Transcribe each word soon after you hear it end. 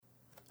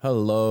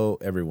Hello,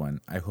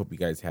 everyone. I hope you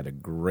guys had a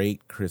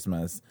great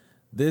Christmas.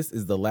 This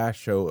is the last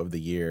show of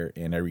the year,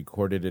 and I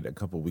recorded it a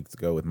couple weeks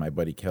ago with my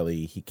buddy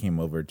Kelly. He came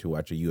over to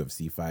watch a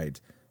UFC fight,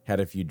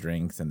 had a few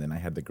drinks, and then I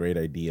had the great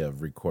idea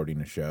of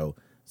recording a show.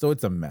 So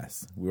it's a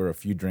mess. We were a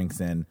few drinks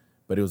in,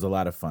 but it was a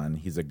lot of fun.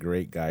 He's a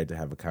great guy to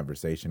have a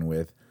conversation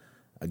with.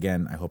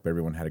 Again, I hope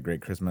everyone had a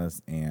great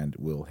Christmas, and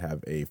we'll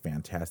have a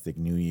fantastic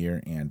New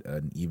Year and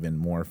an even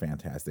more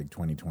fantastic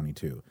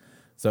 2022.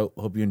 So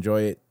hope you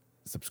enjoy it.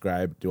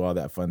 Subscribe, do all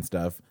that fun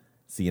stuff.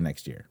 See you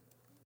next year.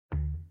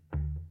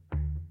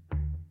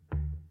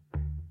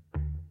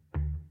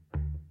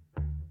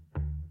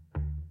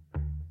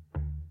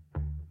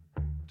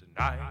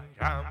 Tonight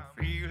I'm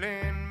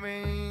feeling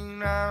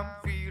mean, I'm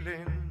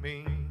feeling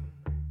mean.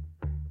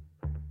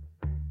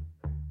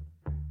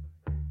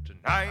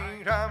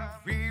 Tonight I'm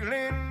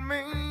feeling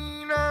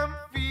mean, I'm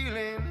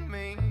feeling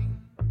mean.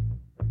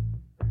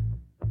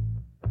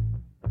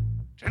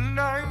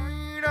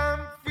 Tonight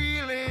I'm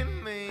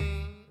feeling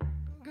mean,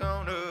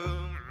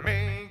 gonna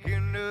make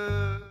an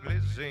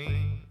ugly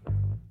scene.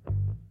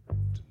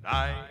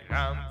 Tonight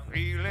I'm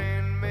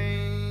feeling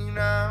mean,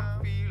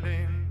 I'm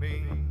feeling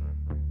mean.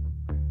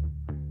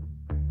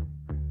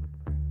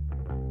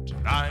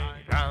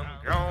 Tonight I'm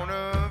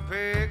gonna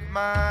pick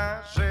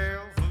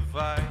myself a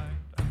fight.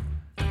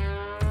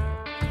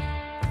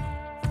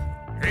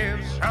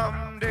 If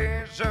some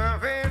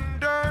deserving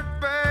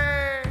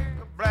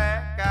dirtbag a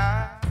black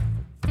eye,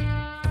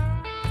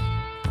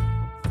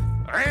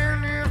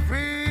 and if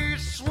he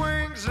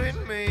swings at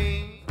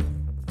me,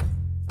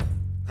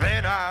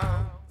 then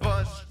I'll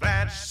bust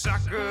that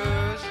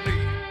sucker's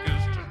knee.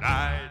 'Cause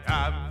tonight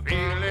I'm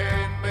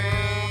feeling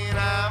mean,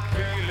 I'm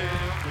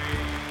feeling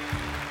mean.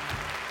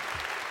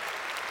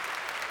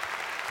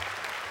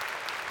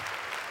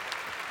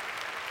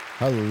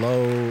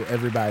 Hello,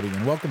 everybody,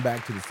 and welcome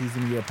back to the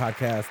Season Year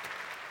podcast.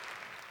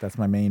 That's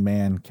my main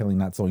man, Kelly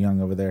Not So Young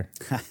over there.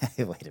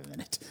 Wait a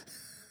minute.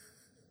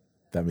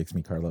 That makes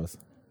me Carlos.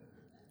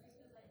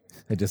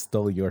 I just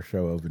stole your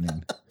show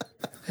opening.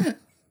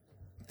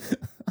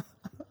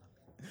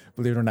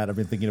 Believe it or not, I've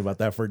been thinking about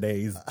that for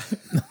days.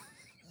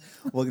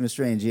 Welcome to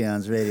Strange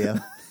Eons Radio.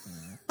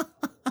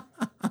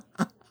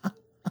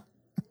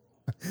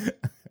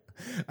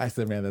 I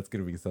said, man, that's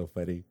going to be so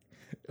funny.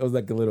 It was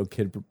like a little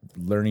kid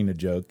learning a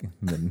joke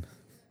and then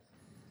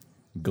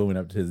going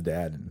up to his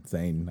dad and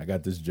saying, I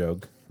got this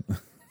joke.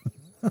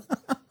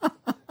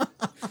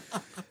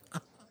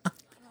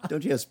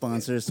 Don't you have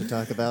sponsors to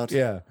talk about?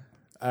 Yeah.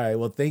 All right.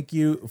 Well, thank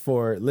you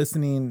for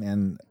listening.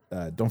 And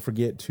don't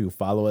forget to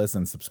follow us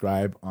and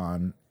subscribe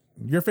on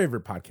your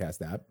favorite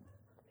podcast app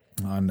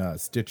on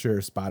Stitcher,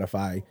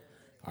 Spotify,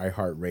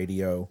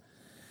 iHeartRadio,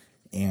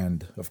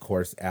 and, of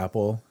course,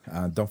 Apple.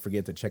 Don't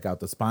forget to check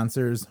out the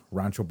sponsors,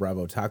 Rancho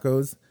Bravo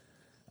Tacos.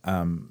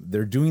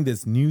 They're doing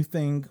this new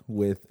thing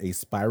with a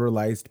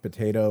spiralized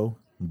potato,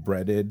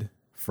 breaded,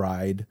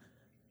 fried,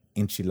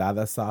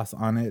 enchilada sauce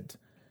on it,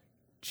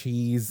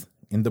 cheese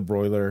in the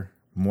broiler,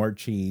 more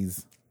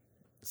cheese,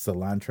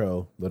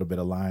 cilantro, a little bit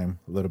of lime,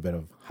 a little bit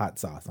of hot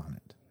sauce on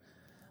it.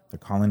 They're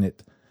calling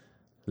it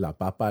La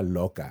Papa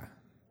Loca,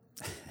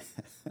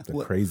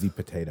 the crazy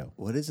potato.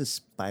 What is a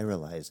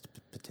spiralized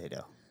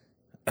potato?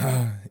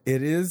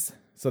 It is,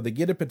 so they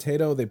get a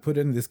potato, they put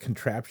in this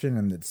contraption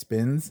and it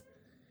spins,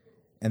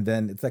 and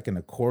then it's like an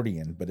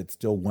accordion, but it's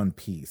still one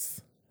piece.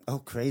 Oh,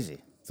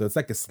 crazy. So it's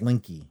like a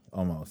slinky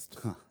almost.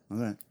 Huh. All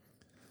right.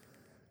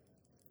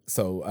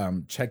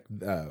 So check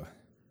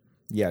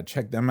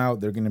them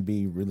out. They're going to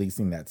be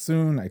releasing that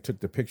soon. I took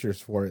the pictures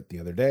for it the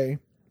other day.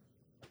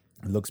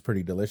 It looks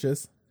pretty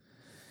delicious.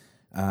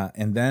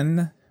 And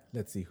then,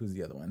 let's see, who's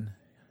the other one?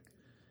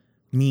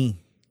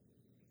 Me.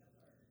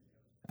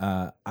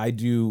 I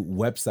do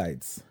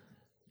websites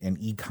and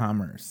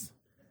e-commerce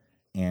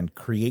and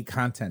create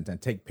content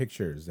and take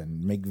pictures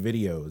and make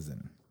videos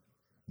and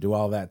do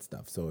all that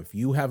stuff. So if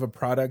you have a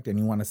product and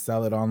you want to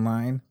sell it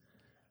online,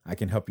 I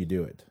can help you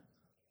do it.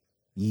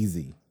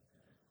 Easy.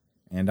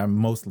 And I'm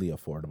mostly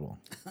affordable.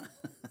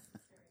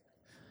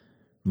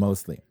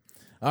 Mostly.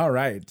 All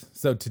right.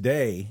 So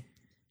today,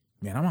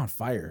 man, I'm on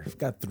fire. I've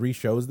got 3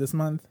 shows this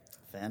month.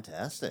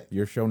 Fantastic.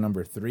 Your show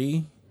number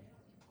 3.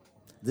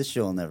 This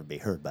show will never be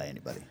heard by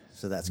anybody,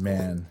 so that's cool.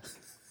 Man.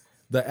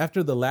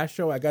 After the last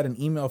show, I got an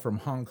email from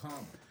Hong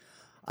Kong.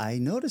 I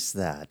noticed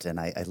that, and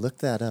I looked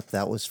that up.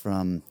 That was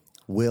from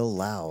Will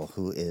Lau,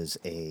 who is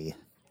a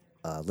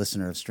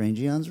listener of Strange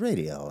Eons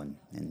Radio,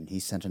 and he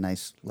sent a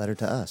nice letter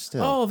to us, too.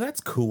 Oh,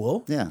 that's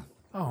cool. Yeah.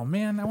 Oh,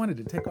 man, I wanted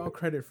to take all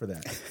credit for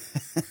that.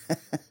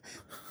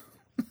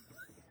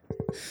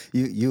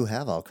 You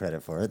have all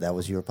credit for it. That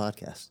was your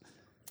podcast.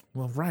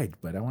 Well, right,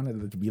 but I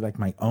wanted it to be like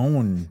my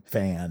own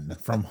fan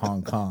from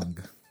Hong Kong.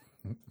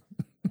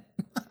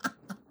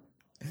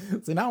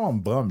 So now I'm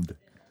bummed.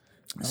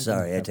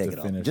 Sorry, I take it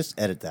all. Just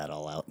edit that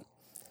all out.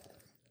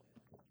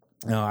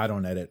 No, I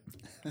don't edit.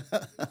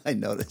 I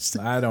noticed.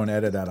 I don't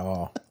edit at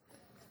all.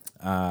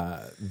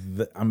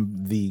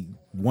 I'm the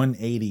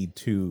 180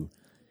 to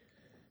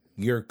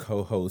your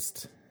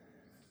co-host,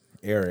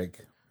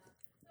 Eric,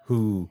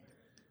 who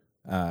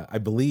I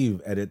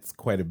believe, edits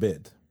quite a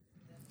bit.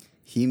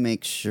 He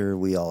makes sure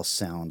we all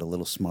sound a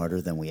little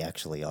smarter than we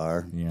actually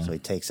are. Yeah. So he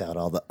takes out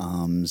all the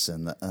ums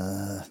and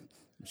the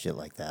shit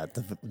like that,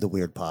 the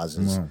weird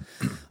pauses.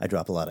 I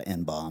drop a lot of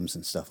N-bombs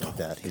and stuff like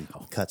that. He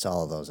cuts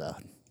all of those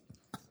out.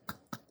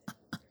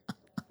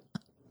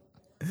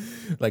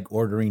 Like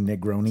ordering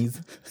Negronis.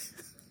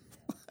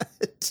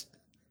 What?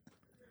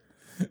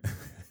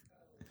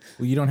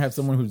 Well, you don't have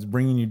someone who's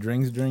bringing you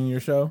drinks during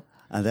your show?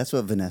 That's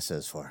what Vanessa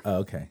is for. Oh,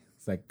 okay.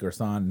 It's like,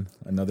 Garcon,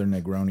 another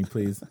Negroni,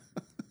 please.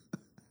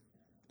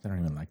 I don't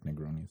even like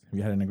Negronis. Have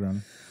you had a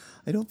Negroni?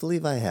 I don't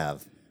believe I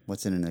have.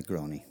 What's in a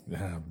Negroni?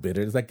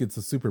 Bitter. It's like it's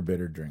a super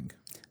bitter drink.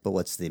 But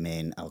what's the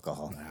main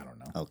alcohol? I don't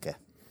know. Okay.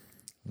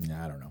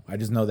 I don't know. I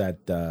just know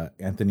that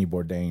Anthony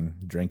Bourdain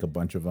drank a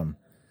bunch of them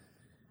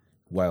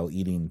while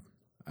eating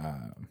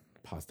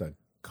pasta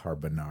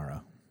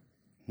carbonara.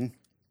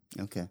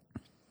 Okay.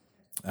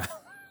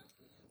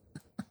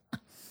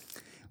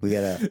 We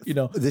got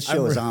this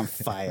show is on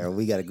fire.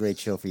 We got a great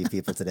show for you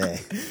people today.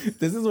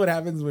 This is what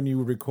happens when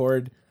you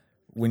record,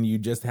 when you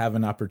just have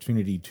an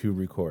opportunity to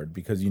record,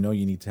 because you know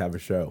you need to have a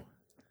show.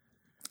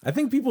 I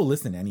think people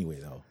listen anyway,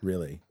 though,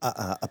 really.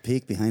 A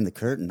peek behind the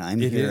curtain.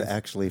 I'm It here is.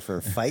 actually for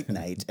fight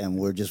night, and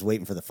we're just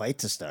waiting for the fight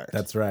to start.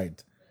 That's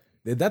right.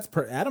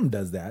 Adam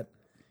does that.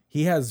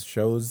 He has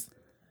shows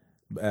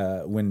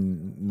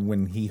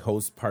when he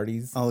hosts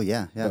parties Oh,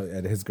 yeah.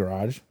 at his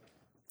garage.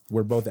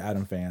 We're both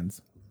Adam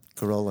fans.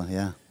 Corolla,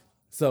 yeah.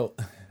 So,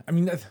 I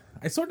mean,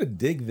 I sort of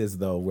dig this,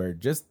 though, where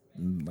just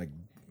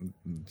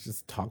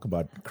talk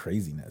about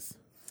craziness.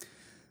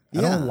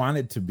 I don't want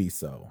it to be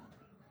so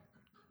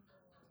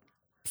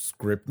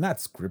not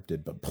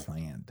scripted, but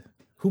planned.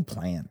 Who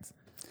plans?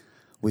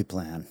 We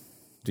plan.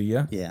 Do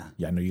you? Yeah.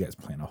 Yeah, I know you guys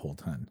plan a whole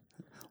ton.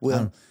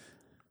 Well,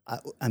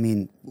 I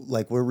mean,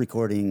 like we're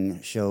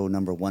recording show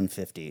number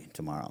 150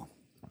 tomorrow.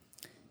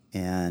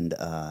 And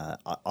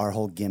our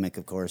whole gimmick,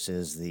 of course,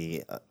 is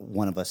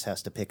one of us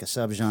has to pick a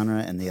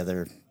subgenre, and the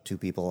other two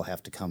people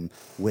have to come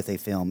with a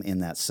film in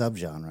that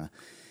subgenre.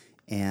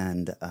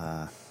 And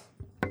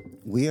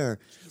we're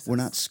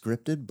not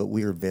scripted, but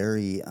we are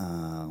very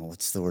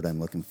what's the word I'm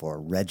looking for?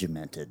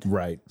 Regimented.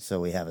 Right. So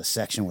we have a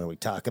section where we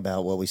talk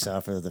about what we saw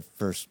for the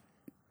first,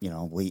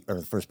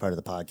 the first part of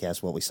the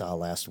podcast, what we saw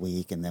last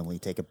week, and then we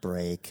take a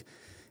break,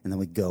 and then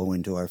we go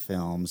into our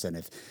films. And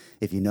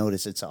if you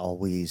notice, it's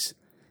always,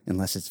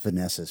 unless it's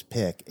Vanessa's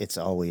pick, it's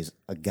always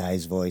a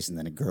guy's voice and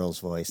then a girl's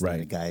voice and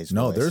then a guy's voice.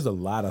 No, there's a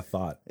lot of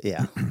thought.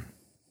 Yeah.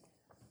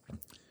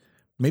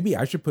 Maybe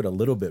I should put a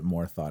little bit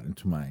more thought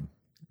into mine.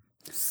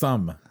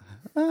 Some.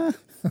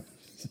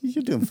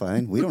 You're doing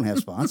fine. We don't have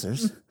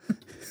sponsors.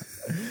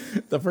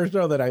 The first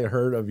show that I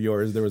heard of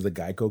yours, there was a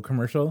Geico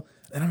commercial.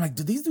 And I'm like,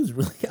 do these dudes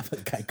really have a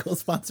Geico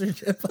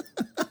sponsorship?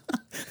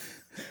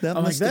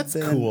 I'm like, that's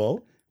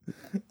cool.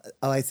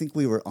 Oh, I think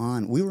we were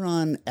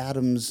on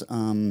Adam's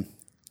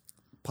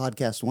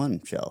Podcast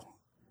One show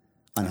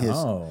on his.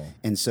 Oh.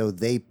 And so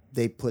they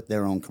put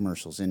their own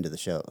commercials into the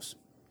shows.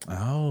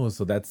 Oh,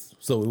 so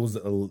it was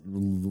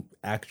an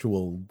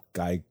actual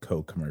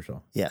Geico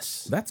commercial.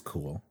 Yes. That's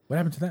cool. What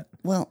happened to that?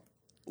 Well,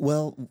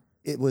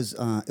 it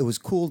was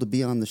cool to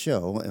be on the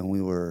show, and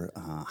we were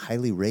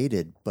highly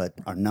rated, but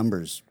our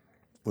numbers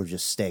were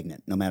just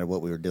stagnant no matter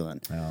what we were doing.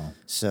 Oh.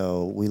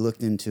 So we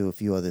looked into a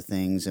few other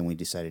things, and we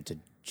decided to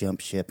jump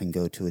ship and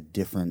go to a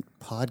different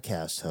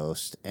podcast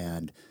host,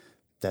 and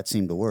that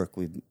seemed to work.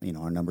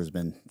 Our numbers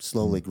been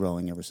slowly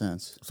growing ever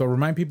since. So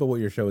remind people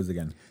what your show is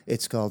again.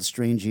 It's called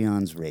Strange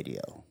Eons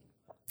Radio.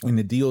 And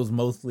it deals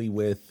mostly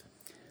with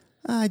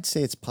I'd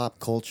say it's pop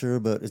culture,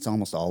 but it's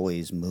almost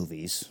always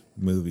movies.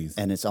 movies.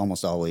 And it's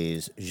almost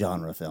always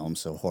genre films,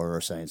 so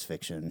horror, science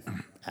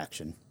fiction,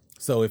 action.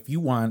 So if you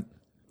want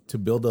to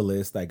build a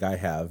list like I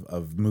have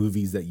of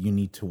movies that you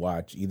need to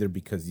watch, either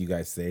because you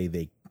guys say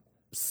they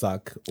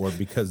suck or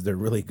because they're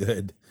really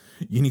good,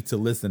 you need to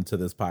listen to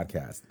this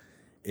podcast.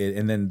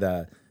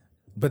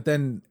 But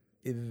then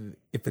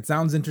if it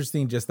sounds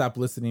interesting, just stop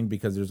listening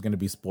because there's going to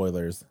be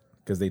spoilers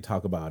because they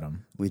talk about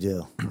them. We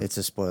do. It's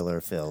a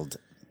spoiler-filled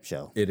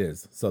show. It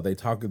is. So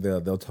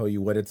they'll tell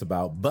you what it's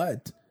about.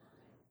 But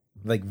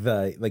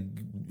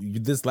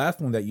this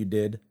last one that you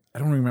did, I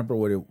don't remember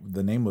what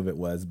the name of it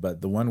was,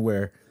 but the one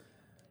where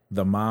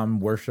the mom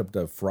worshipped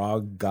a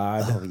frog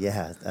god. Oh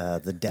yeah,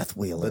 the Death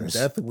Wheelers. The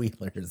Death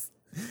Wheelers.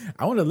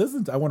 I want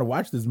to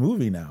watch this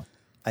movie now.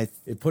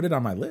 It put it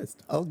on my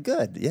list. Oh,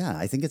 good. Yeah,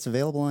 I think it's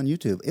available on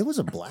YouTube. It was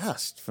a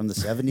blast from the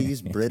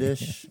 70s,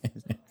 British.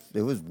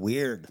 It was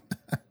weird.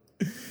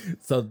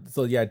 So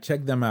yeah,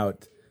 check them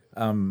out.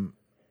 And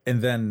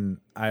then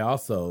I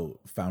also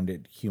found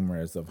it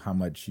humorous of how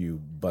much you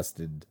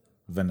busted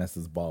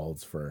Vanessa's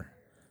balls for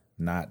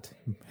not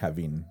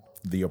having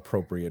the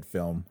appropriate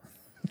film.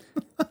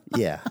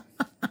 Yeah.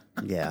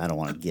 I don't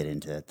want to get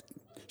into it.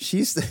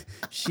 She's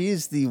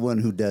the one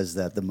who does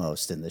that the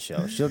most in the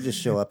show. She'll just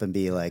show up and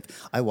be like,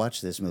 I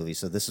watched this movie,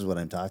 so this is what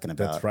I'm talking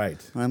about. That's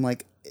right. And I'm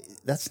like,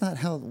 that's not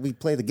how we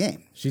play the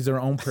game. She's her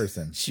own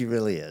person. She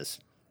really is.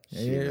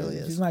 She really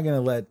is. She's not going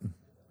to let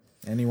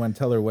Anyone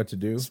tell her what to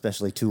do?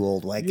 Especially two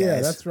old white Yeah,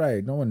 guys. that's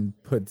right. No one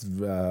puts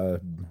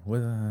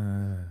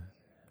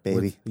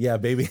Baby. yeah,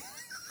 baby.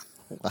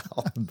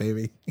 Wow.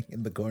 Baby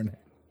in the corner.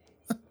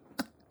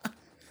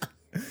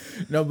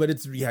 No, but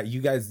it's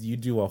you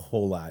do a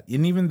whole lot.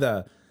 And even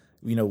the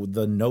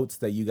the notes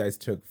that you guys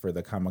took for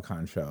the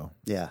Comic-Con show.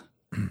 Yeah.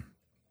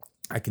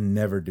 I can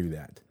never do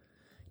that.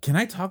 Can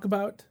I talk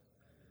about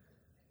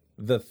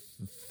the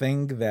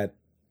thing that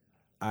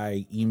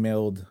I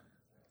emailed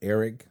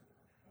Eric?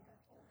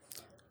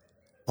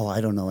 Oh,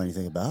 I don't know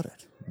anything about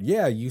it.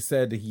 Yeah, you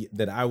said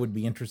that I would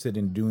be interested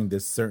in doing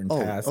this certain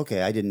task.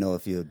 Okay. I didn't know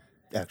if you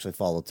actually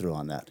followed through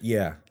on that.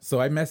 Yeah. So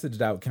I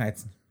messaged out, can I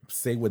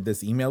say what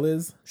this email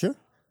is? Sure.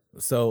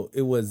 So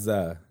it was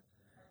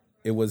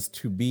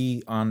to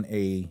be on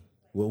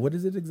what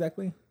is it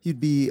exactly? You'd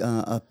be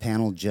a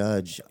panel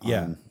judge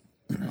on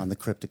the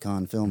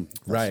Crypticon Film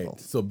Festival. Right.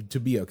 So to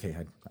be okay,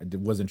 I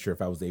wasn't sure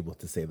if I was able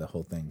to say the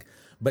whole thing,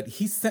 but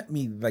he sent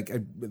me like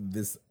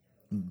this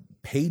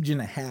page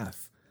and a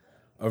half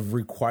of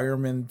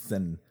requirements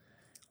and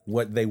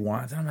what they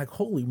want. And I'm like,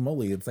 holy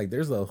moly. It's like,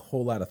 there's a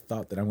whole lot of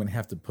thought that I'm going to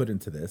have to put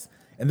into this.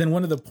 And then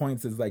one of the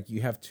points is like,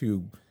 you have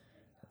to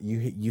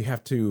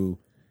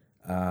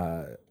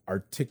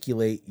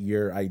articulate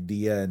your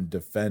idea and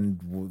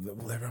defend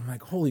whatever. I'm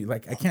like, holy,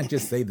 like, I can't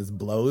just say this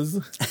blows.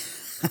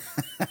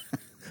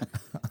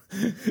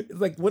 It's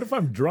like, what if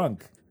I'm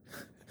drunk?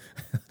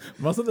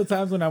 Most of the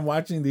times when I'm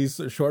watching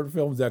these short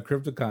films at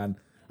Crypticon,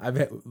 I've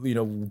had,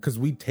 because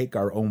we take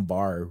our own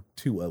bar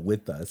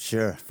with us.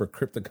 Sure. For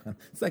Crypticon.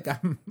 It's like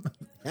I'm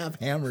half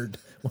hammered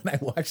when I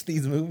watch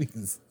these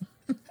movies.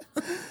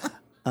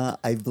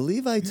 I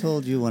believe I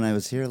told you when I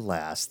was here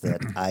last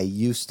that I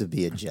used to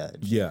be a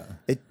judge. Yeah.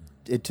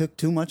 It took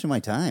too much of my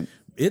time.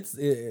 I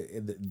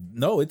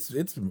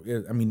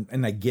mean,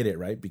 and I get it,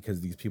 right?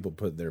 Because these people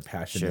put their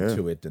passion Sure.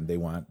 into it and they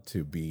want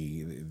to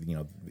be,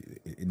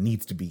 it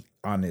needs to be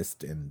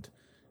honest and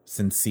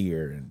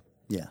sincere and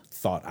Yeah.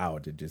 thought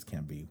out. It just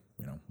can't be,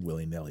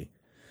 willy nilly.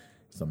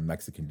 Some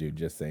Mexican dude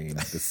just saying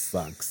this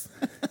sucks.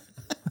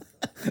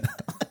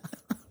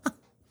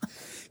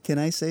 Can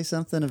I say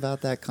something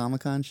about that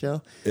Comic-Con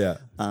show? Yeah.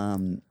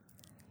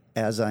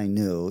 As I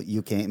knew,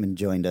 you came and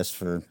joined us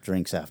for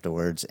drinks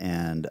afterwards,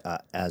 and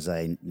as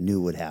I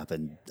knew would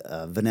happen,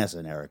 Vanessa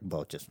and Eric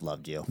both just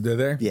loved you. Did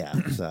they? Yeah.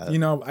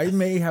 So, I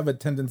may have a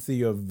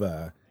tendency of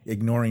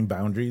ignoring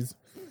boundaries.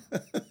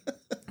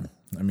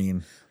 I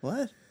mean,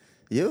 what?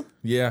 You?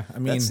 yeah, I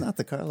mean, That's not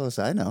the Carlos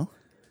I know.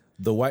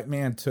 the white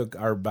man took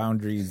our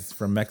boundaries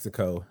from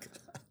Mexico.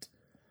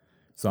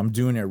 So I'm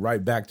doing it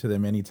right back to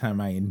them anytime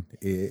I'm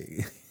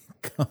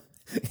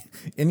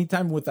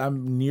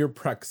near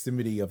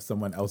proximity of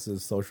someone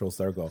else's social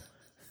circle.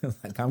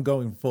 Like I'm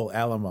going full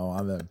Alamo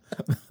on them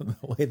the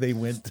way they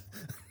went.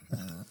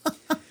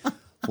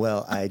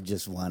 Well, I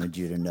just wanted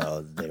you to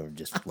know they were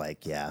just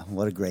like, yeah,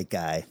 what a great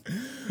guy.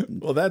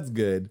 Well, that's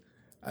good.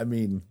 I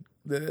mean,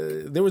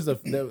 it was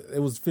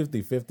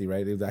 50-50,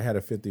 right? I had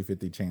a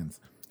 50-50 chance.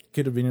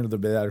 Could have been into the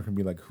bed and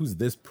be like, who's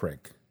this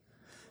prick?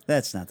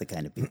 That's not the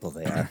kind of people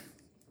they are.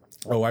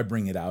 Oh, I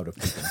bring it out of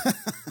people.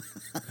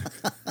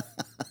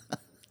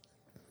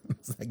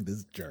 It's like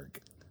this jerk.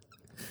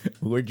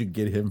 Where'd you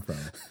get him from?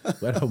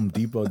 What Home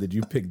Depot did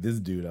you pick this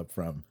dude up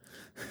from?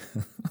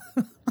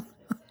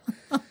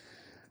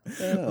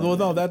 Well,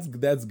 no,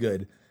 that's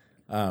good.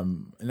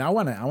 And I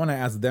wanna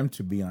ask them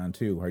to be on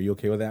too. Are you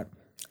okay with that?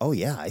 Oh,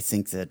 yeah. I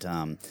think that,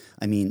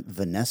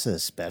 Vanessa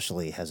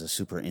especially has a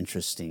super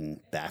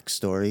interesting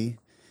backstory.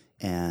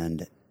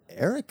 And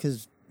Eric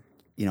has,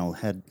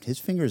 had his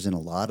fingers in a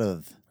lot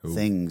of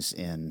things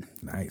in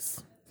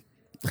Nice.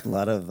 a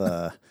lot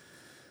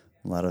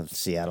of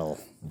Seattle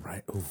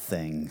Right. Ooh,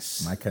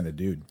 things. my kind of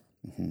dude.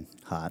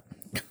 Hot.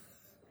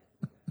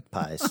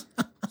 Pies.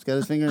 He's got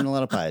his finger in a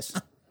lot of pies.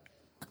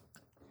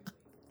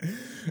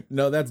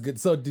 No, that's good.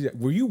 So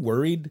were you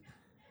worried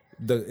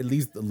at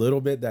least a little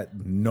bit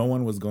that no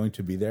one was going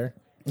to be there?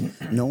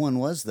 No one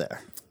was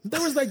there. There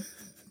was like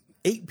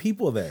 8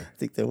 people there. I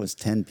think there was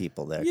 10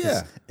 people there. 'Cause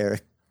Yeah.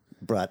 Eric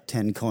brought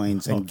 10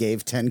 coins and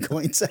gave 10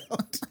 coins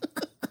out.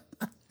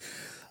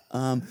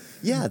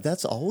 Yeah,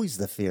 that's always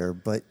the fear.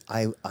 But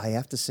I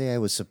have to say I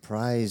was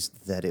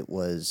surprised that it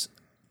was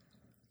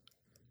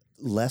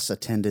less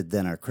attended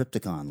than our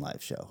Crypticon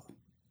live show.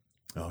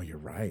 Oh, you're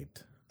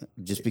right.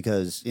 Just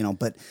because,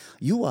 but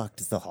you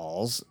walked the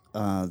halls.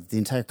 The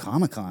entire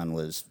Comic-Con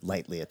was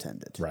lightly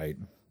attended. Right.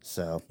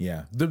 So,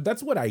 Yeah.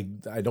 That's what I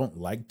don't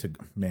like to,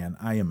 man,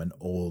 I am an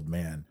old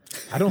man.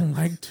 I don't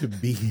like to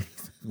be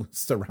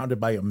surrounded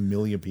by a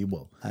million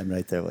people. I'm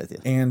right there with you.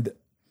 And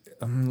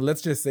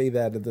let's just say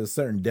that a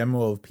certain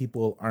demo of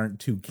people aren't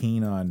too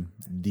keen on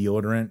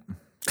deodorant,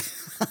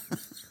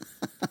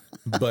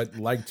 but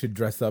like to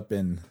dress up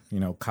in,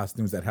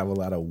 costumes that have a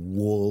lot of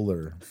wool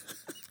or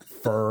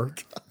fur.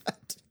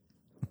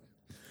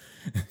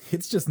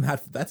 That's just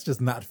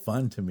not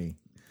fun to me.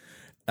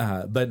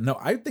 But no,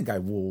 I think I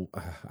will.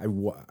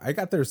 I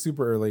got there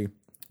super early,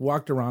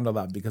 walked around a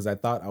lot because I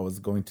thought I was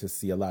going to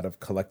see a lot of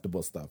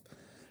collectible stuff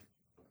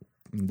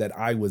that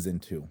I was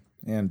into.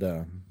 And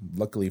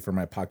luckily for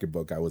my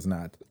pocketbook, I was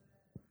not.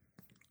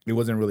 It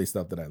wasn't really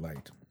stuff that I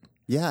liked.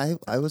 Yeah,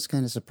 I was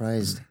kind of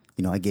surprised.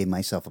 I gave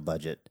myself a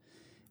budget,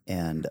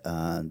 and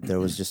there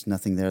was just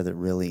nothing there that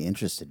really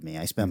interested me.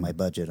 I spent my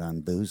budget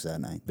on booze that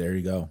night. There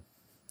you go.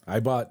 I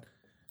bought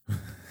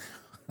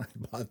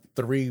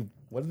 3.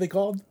 What are they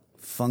called?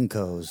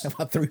 Funkos, I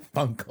bought 3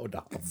 Funko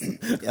dolls.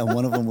 and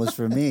one of them was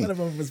for me. One of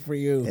them was for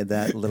you. And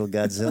that little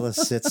Godzilla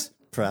sits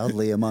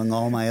proudly among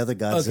all my other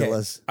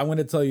Godzillas. Okay, I want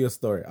to tell you a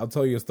story. I'll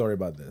tell you a story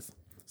about this.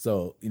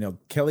 So,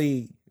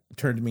 Kelly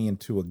turned me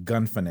into a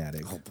gun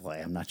fanatic. Oh boy,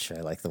 I'm not sure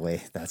I like the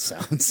way that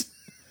sounds.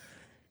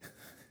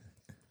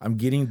 I'm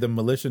getting the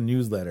militia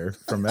newsletter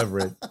from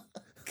Everett.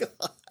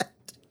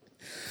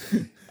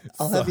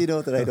 I'll have you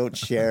know that I don't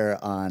share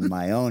on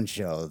my own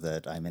show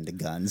that I'm into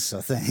guns,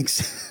 so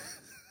thanks.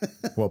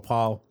 Well,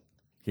 Paul,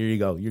 here you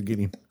go. You're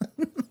getting.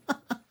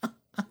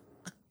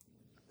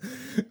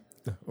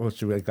 Well,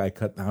 should I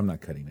cut? I'm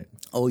not cutting it.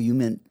 Oh, you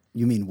mean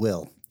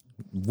Will?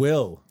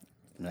 Will.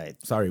 Right.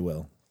 Sorry,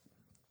 Will.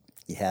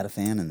 You had a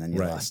fan and then you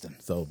lost him.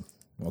 So,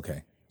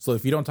 okay. So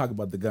if you don't talk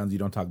about the guns, you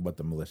don't talk about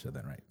the militia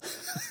then, right?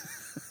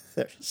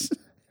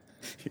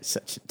 You're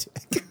such a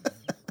dick.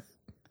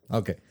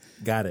 Okay.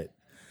 Got it.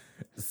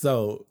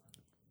 So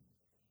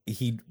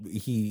he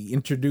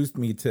introduced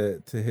me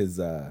to his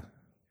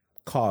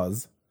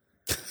cause.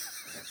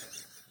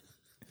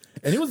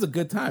 And it was a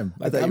good time.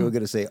 I thought you were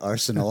going to say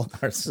Arsenal.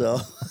 So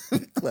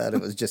I'm glad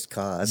it was just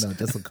cause. No,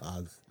 just a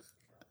cause.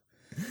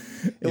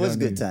 It was a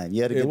good time.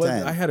 You had a good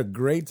time. I had a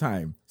great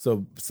time.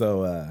 So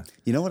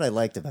you know what I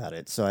liked about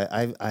it? So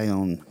I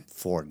own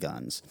 4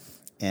 guns,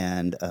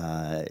 and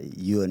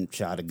you hadn't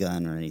shot a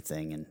gun or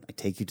anything, and I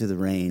take you to the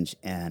range,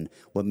 and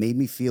what made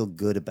me feel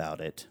good about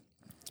it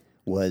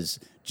was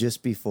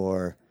just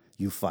before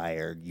you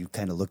fired, you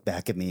kind of looked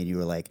back at me and you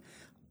were like,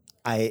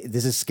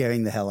 this is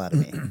scaring the hell out of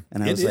me.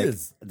 And I was like,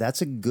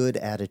 that's a good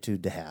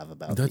attitude to have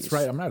about that's these.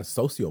 right. I'm not a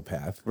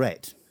sociopath.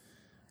 Right.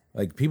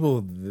 Like people,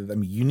 I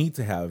mean, you need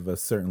to have a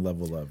certain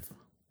level of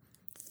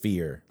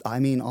fear. I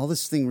mean, all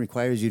this thing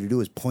requires you to do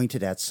is point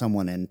it at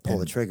someone and pull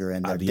the trigger,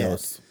 and they're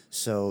adios. dead.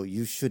 So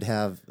you should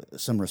have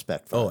some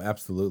respect for it.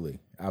 Absolutely.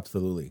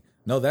 Absolutely.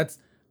 No, that's,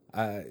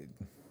 I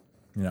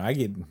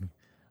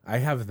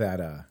have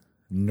that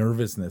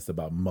nervousness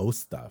about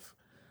most stuff,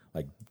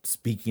 like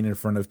speaking in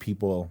front of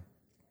people,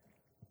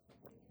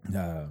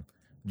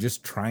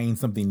 just trying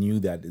something new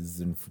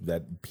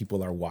that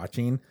people are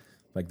watching,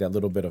 like that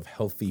little bit of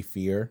healthy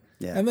fear.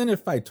 Yeah. And then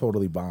if I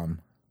totally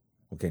bomb,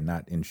 okay,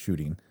 not in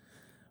shooting,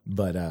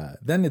 but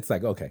then it's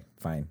like, okay,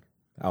 fine.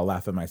 I'll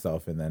laugh at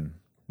myself and then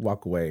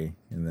walk away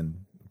and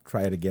then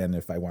try it again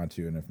if I want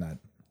to. And if not,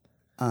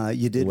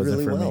 you did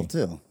really well me.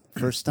 too.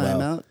 First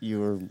time out, you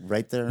were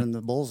right there in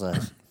the bullseye.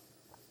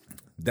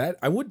 That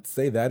I would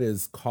say that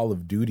is Call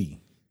of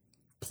Duty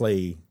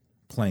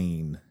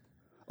playing.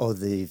 Oh,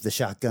 the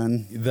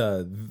shotgun.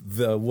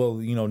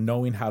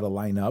 Knowing how to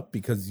line up,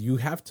 because you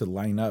have to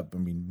line up. I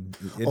mean,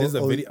 it is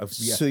a video.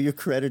 So you're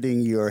crediting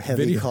your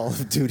heavy Call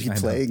of Duty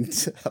playing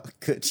to how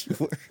good you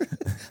were.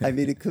 I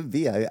mean, it could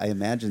be. I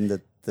imagine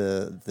that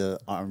the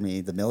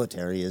army, the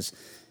military is,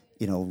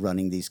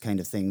 running these kind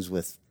of things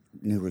with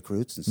new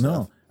recruits and stuff.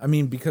 No, I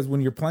mean, because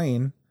when you're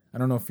playing, I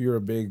don't know if you're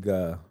a big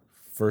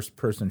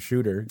first-person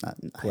shooter. I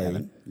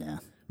haven't. Yeah.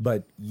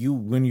 But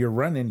when you're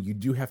running, you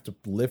do have to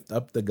lift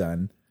up the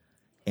gun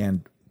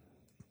and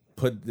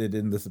put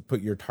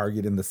your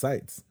target in the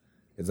sights.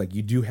 It's like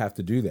you do have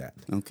to do that.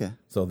 Okay.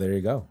 So there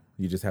you go.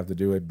 You just have to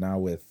do it now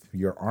with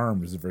your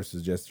arms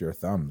versus just your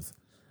thumbs.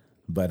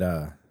 But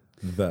I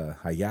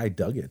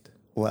dug it.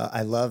 Well,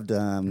 I loved.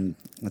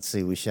 Let's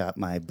see, we shot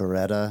my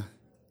Beretta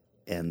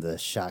and the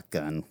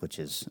shotgun, which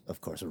is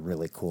of course a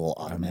really cool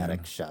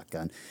automatic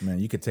shotgun. Man,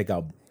 you could take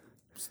out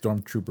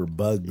stormtrooper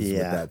bugs with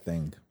that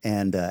thing.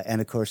 And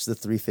of course the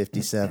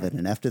 357.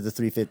 And after the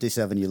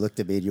 357, you looked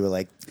at me and you were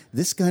like,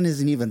 "This gun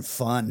isn't even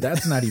fun."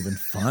 That's not even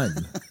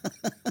fun.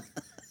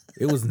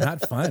 It was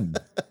not fun.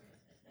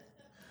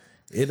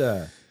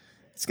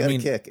 It's got a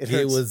kick. It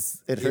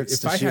hurts. It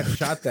hurts. If I had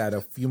shot that a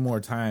few more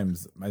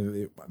times,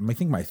 I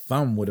think my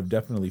thumb would have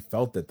definitely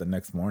felt it the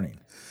next morning.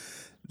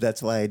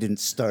 That's why I didn't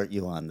start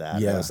you on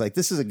that. Yeah. I was like,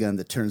 this is a gun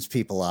that turns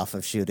people off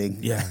of shooting.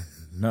 Yeah.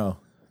 No,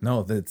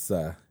 that's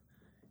not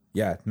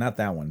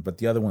that one, but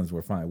the other ones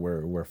were fine.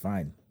 We're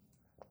fine.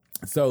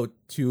 So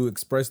to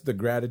express the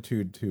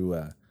gratitude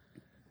to,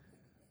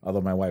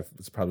 although my wife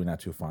was probably not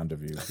too fond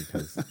of you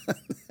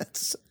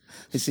because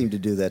I seem to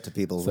do that to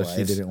people's so wives.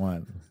 she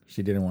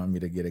didn't want me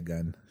to get a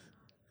gun.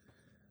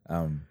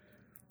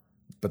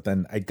 But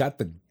then I got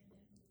the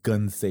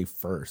gun safe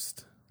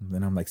first. And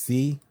then I'm like,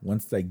 see,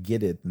 once I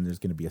get it, then there's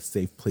going to be a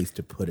safe place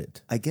to put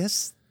it. I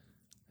guess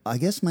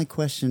my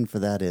question for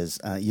that is,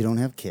 you don't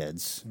have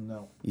kids.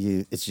 No.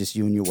 It's just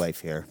you and your wife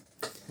here.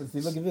 Let's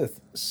see, look at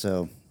this.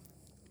 So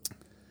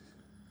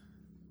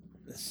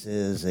this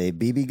is a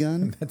BB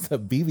gun. That's a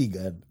BB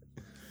gun.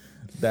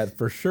 that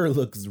for sure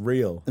looks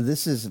real.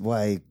 This is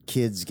why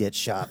kids get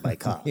shot by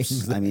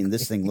cops. I mean,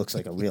 this thing looks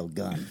like a real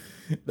gun.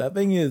 That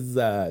thing is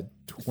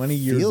 20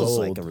 years Feels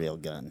old. like a real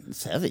gun.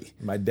 It's heavy.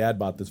 My dad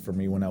bought this for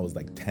me when I was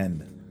like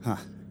 10. Huh.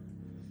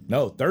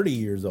 No, 30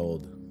 years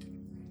old.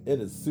 It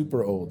is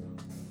super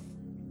old.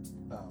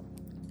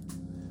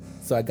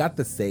 So I got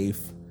the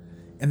safe.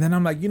 And then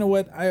I'm like, you know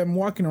what? I am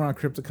walking around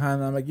Crypticon.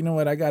 And I'm like, you know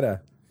what? I got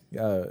to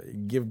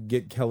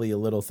get Kelly a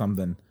little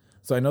something.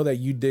 So I know that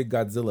you dig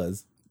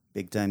Godzilla's.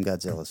 Big time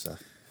Godzilla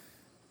stuff.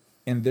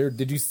 And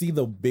did you see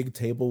the big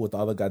table with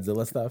all the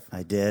Godzilla stuff?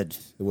 I did.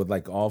 With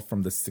like all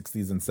from the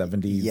 60s and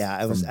 70s. Yeah,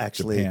 I was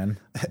actually, Japan.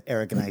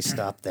 Eric and I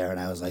stopped there and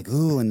I was like,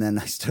 ooh, and then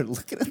I started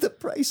looking at the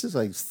prices,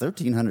 like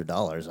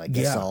 $1,300. I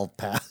guess Yeah. I'll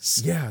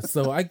pass. Yeah,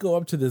 so I go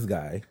up to this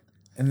guy,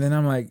 and then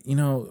I'm like, you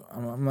know,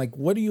 I'm like,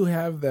 what do you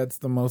have that's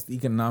the most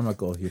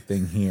economical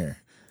thing here?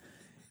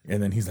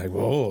 And then he's like,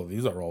 whoa,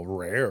 these are all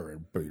rare,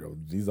 but you know,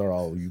 these are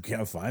all, you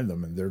can't find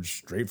them, and they're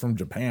straight from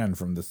Japan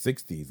from the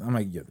 60s. I'm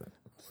like, yeah,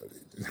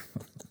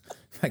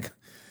 like,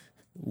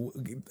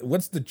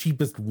 what's the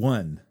cheapest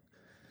one?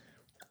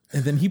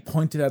 And then he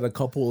pointed at a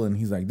couple, and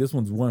he's like, this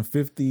one's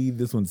 $150,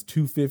 this one's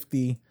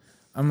 $250.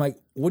 I'm like,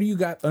 what do you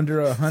got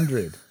under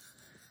 $100?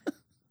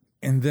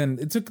 And then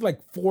it took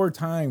like 4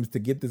 times to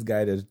get this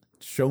guy to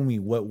show me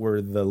what were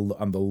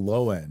on the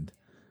low end.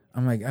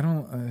 I'm like,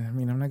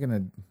 I'm not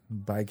gonna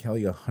buy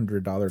Kelly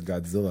 $100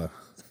 Godzilla.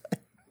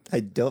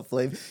 I don't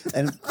blame.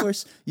 And of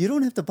course, you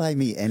don't have to buy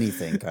me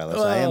anything, Carlos.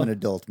 I am an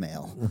adult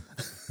male.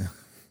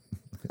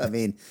 I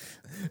mean,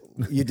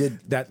 you did.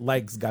 That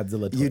likes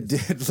Godzilla toys. You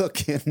did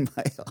look in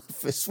my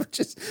office, which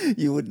is,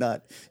 you would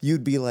not,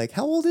 you'd be like,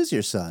 how old is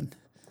your son?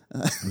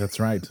 That's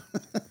right.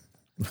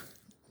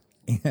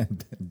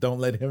 And don't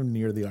let him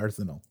near the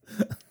arsenal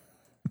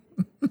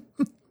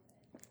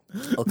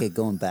Okay,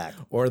 going back.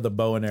 or the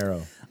bow and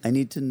arrow. I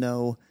need to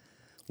know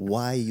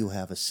why you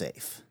have a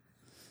safe.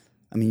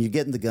 I mean, you're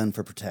getting the gun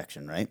for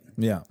protection, right?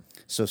 Yeah,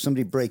 So if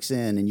somebody breaks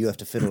in and you have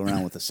to fiddle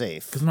around with the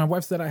safe, because my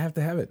wife said I have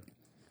to have it.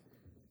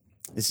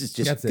 this is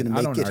just That's going it. to I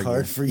make don't it argue.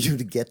 hard for you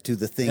to get to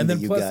the thing And that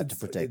then you plus, got to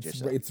protect it's,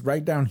 yourself. it's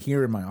right down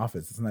here in my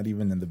office. It's not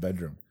even in the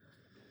bedroom.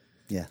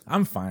 Yeah.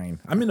 I'm fine.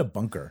 I'm in a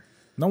bunker.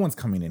 No one's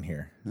coming in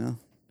here. No.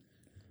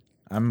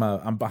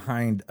 I'm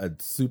behind a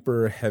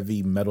super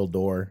heavy metal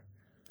door,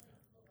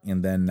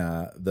 and then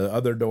the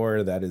other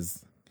door that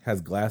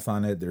has glass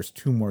on it. There's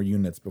 2 more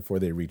units before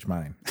they reach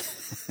mine,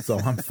 so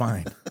I'm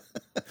fine.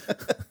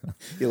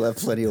 You'll have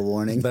plenty of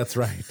warning. That's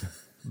right.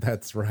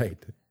 That's right.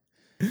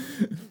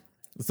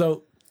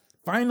 So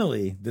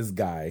finally, this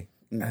guy,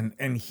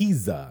 and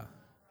he's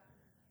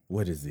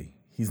what is he?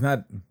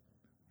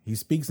 He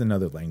speaks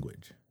another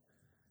language.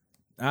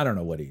 I don't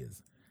know what he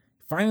is.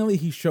 Finally,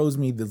 he shows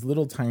me this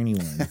little tiny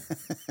one.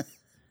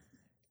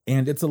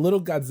 And it's a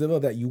little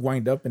Godzilla that you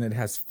wind up and it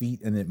has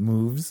feet and it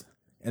moves.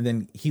 And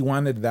then he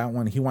wanted that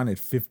one. He wanted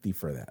 50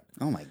 for that.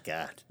 Oh my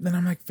God. Then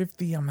I'm like,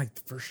 50? I'm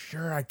like, for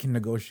sure I can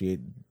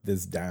negotiate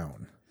this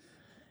down.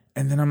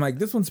 And then I'm like,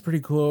 this one's pretty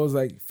cool. I was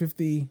like,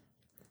 50.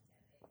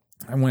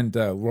 I went,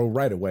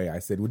 right away. I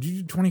said, would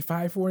you do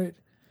 25 for it?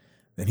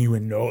 Then he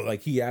went, no.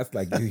 Like, he asked,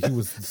 like, he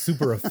was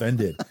super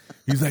offended.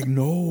 He's like,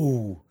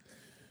 no,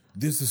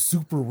 this is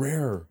super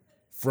rare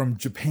from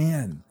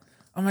Japan.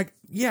 I'm like,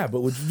 yeah,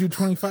 but would you do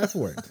 25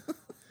 for it?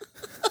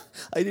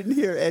 I didn't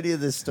hear any of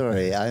this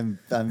story. I'm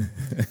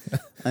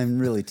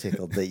really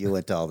tickled that you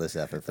went to all this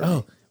effort for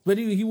me. But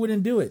he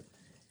wouldn't do it.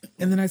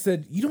 And then I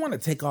said, you don't want to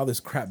take all this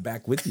crap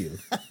back with you.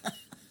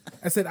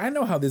 I said, I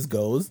know how this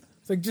goes.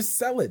 It's like, just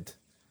sell it.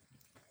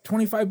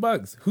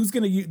 $25. Who's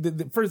going to use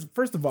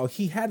first of all,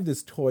 he had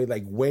this toy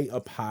like way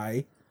up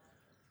high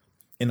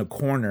in a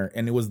corner,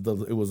 and it was a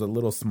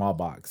little small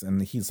box,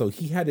 and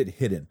he had it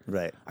hidden.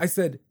 Right. I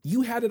said,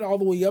 you had it all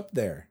the way up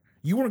there.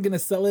 You weren't going to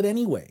sell it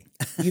anyway.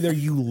 Either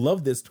you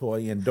love this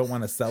toy and don't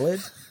want to sell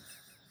it.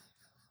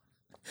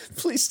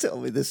 Please tell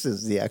me this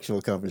is the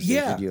actual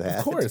conversation you had.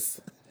 Of course.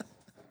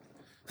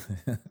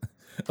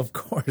 Of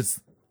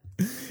course.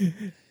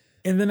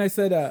 And then I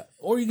said,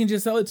 or you can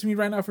just sell it to me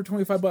right now for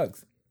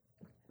 $25.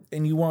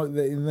 And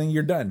then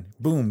you're done.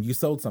 Boom, you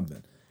sold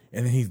something.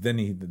 And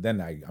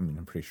then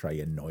I'm pretty sure I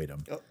annoyed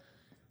him. Oh.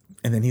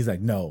 And then he's like,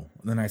 no.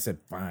 And then I said,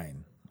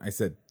 fine. I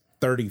said,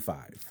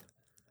 35.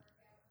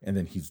 And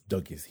then he's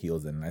dug his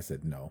heels in, and I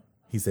said, no.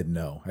 He said,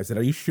 no. I said,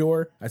 are you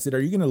sure? I said, are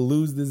you going to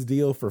lose this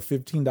deal for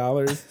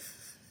 $15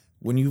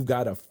 when you've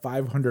got a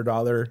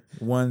 $500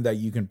 one that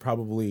you can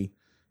probably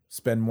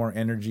spend more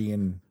energy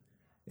in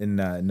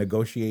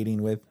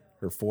negotiating with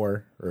or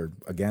for or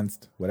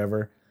against,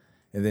 whatever?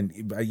 And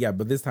then,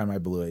 but this time I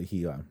blew it.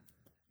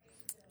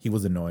 He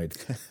was annoyed.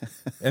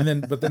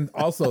 But then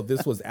also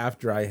this was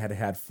after I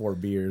had 4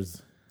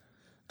 beers.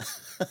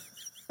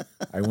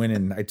 I went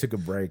and I took a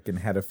break and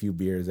had a few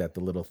beers at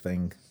the little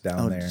thing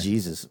down there. Oh,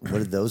 Jesus. What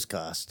did those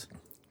cost?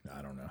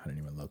 I don't know. I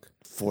didn't even look.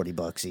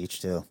 $40 each,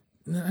 too.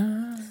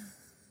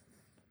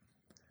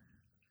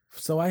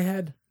 So I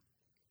had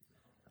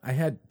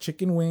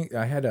chicken wing.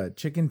 I had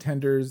chicken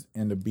tenders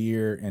and a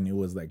beer, and it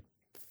was like,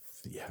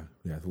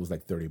 it was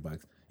like $30.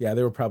 Yeah,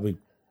 they were probably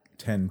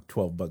 $10,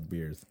 $12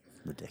 beers.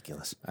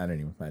 Ridiculous. I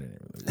didn't even.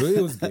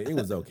 It was good. It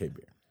was okay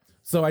beer.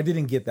 So I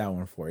didn't get that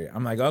one for you.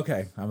 I'm like,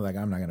 okay. I'm not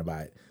gonna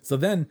buy it. So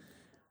then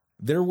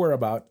there were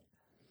about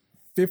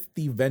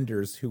 50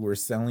 vendors who were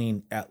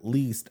selling at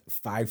least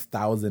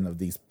 5,000 of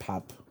these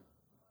pop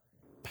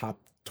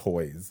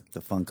toys. The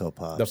Funko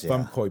Pops. The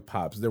Funko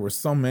Pops. There were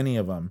so many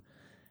of them.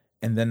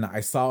 And then I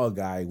saw a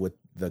guy with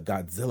the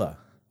Godzilla.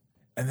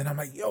 And then I'm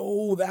like,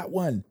 yo, that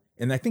one.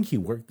 And I think he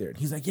worked there. And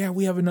he's like, yeah,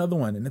 we have another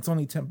one. And it's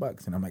only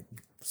 $10. And I'm like,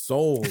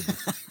 sold.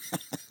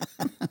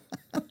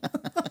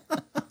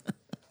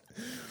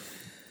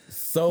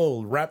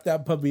 Sold. Wrap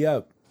that puppy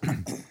up.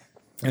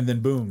 And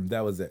then boom,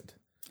 that was it.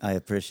 I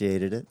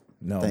appreciated it.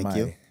 No, Thank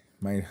you.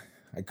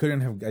 I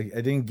couldn't have,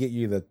 I didn't get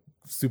you the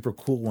super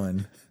cool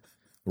one,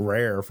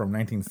 rare from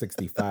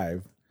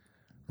 1965,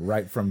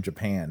 right from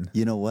Japan.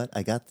 You know what?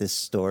 I got this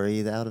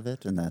story out of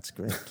it, and that's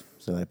great.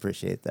 So I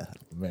appreciate that.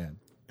 Man,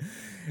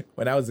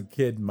 when I was a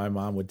kid, my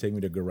mom would take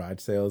me to garage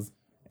sales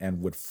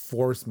and would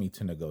force me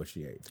to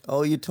negotiate.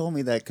 Oh, you told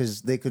me that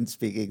because they couldn't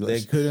speak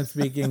English. They couldn't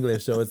speak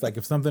English. So it's like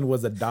if something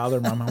was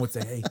 $1, my mom would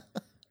say, hey,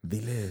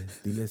 dile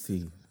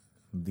si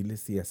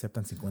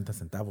aceptan 50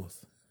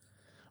 centavos.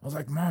 I was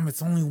like, Mom,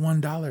 it's only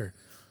 $1. I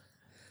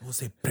would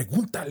say,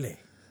 pregúntale.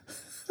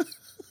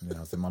 You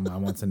know, so my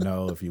mom wants to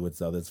know if you would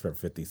sell this for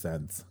 50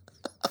 cents.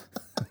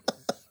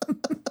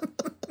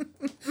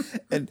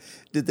 And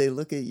did they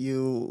look at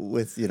you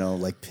with,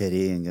 like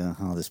pity and go,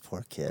 oh, this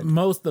poor kid?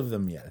 Most of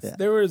them, yes. Yeah.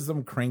 There were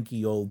some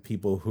cranky old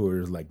people who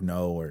were like,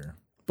 no,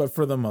 but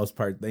for the most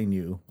part, they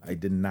knew I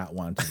did not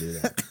want to do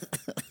that.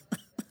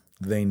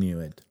 They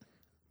knew it.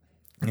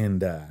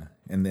 And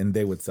then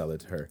they would sell it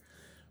to her.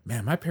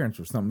 Man, my parents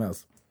were something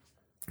else.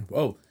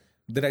 Whoa.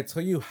 Did I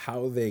tell you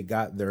how they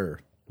got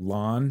their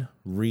lawn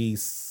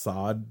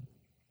resodded?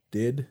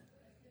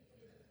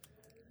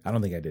 I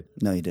don't think I did.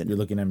 No, you didn't. You're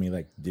looking at me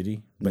like, did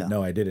he? But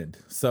no, I didn't.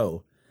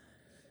 So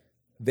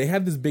they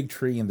had this big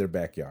tree in their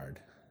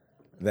backyard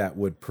that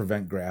would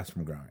prevent grass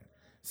from growing.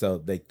 So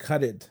they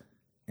cut it,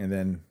 and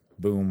then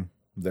boom,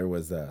 there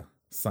was a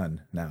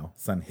sun. Now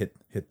sun hit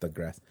the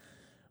grass,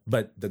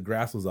 but the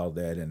grass was all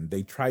dead. And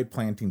they tried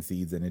planting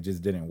seeds, and it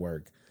just didn't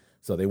work.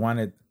 So they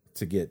wanted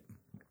to get,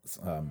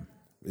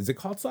 is it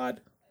called sod?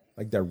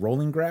 Like that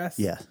rolling grass?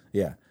 Yeah.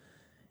 Yeah.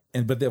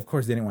 But of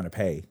course they didn't want to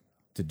pay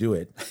to do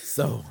it.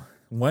 So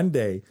one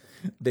day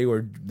they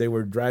were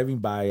driving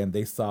by and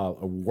they saw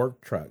a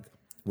work truck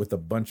with a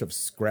bunch of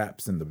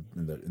scraps in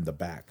the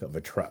back of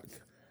a truck.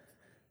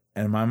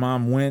 And my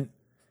mom went,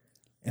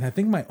 and I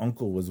think my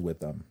uncle was with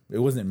them. It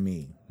wasn't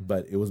me,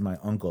 but it was my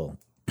uncle.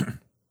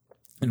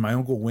 And my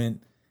uncle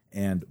went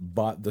and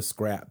bought the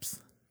scraps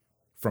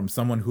from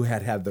someone who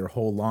had their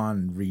whole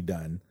lawn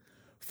redone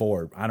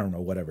for, I don't know,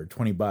 whatever,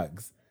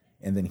 $20.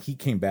 And then he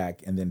came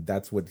back, and then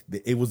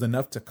it was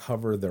enough to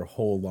cover their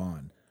whole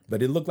lawn.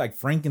 But it looked like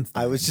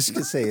Frankenstein. I was just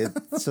going to say it.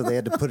 So they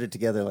had to put it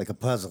together like a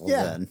puzzle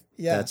then.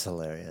 Yeah. That's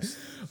hilarious.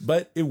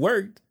 But it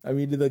worked. I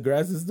mean, the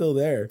grass is still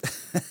there.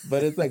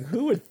 But it's like,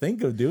 who would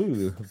think of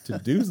to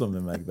do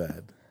something like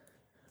that?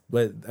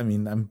 But, I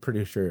mean, I'm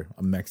pretty sure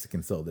a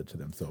Mexican sold it to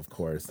them. So, of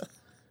course,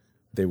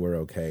 they were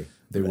okay.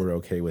 They were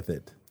okay with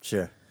it.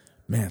 Sure.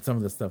 Man, some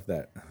of the stuff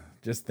that,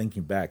 just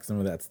thinking back, some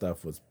of that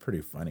stuff was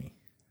pretty funny.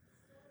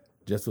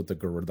 Just with the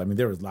garage. I mean,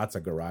 there was lots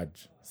of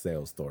garage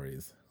sale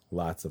stories.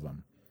 Lots of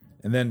them.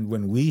 And then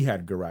when we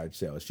had garage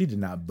sales, she did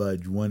not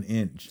budge 1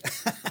 inch.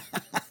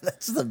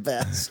 That's the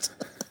best.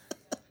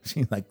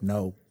 She's like,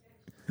 no,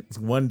 it's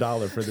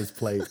 $1 for this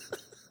plate.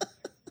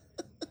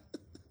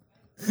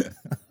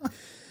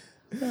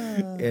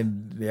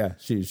 And yeah,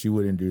 she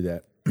wouldn't do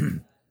that.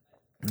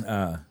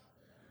 That's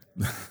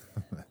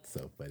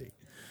so funny.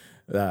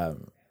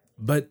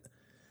 But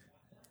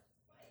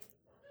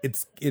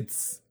it's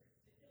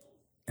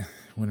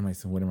what am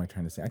I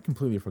trying to say? I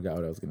completely forgot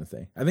what I was going to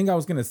say. I think I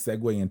was going to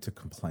segue into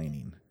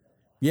complaining.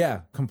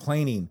 Yeah,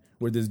 complaining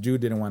where this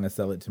dude didn't want to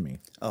sell it to me.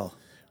 Oh.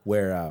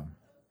 Where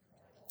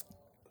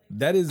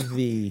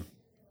it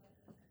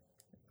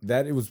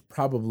was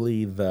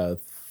probably the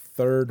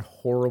third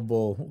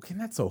horrible, okay,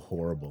 not so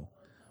horrible,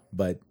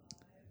 but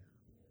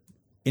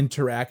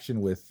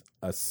interaction with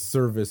a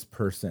service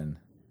person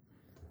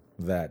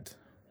that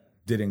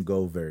didn't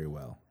go very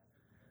well.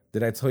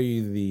 Did I tell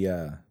you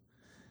the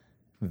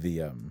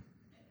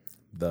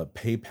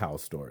PayPal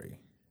story?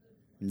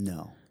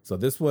 No. So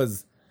this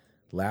was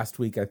last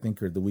week, I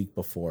think, or the week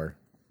before.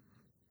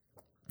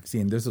 See,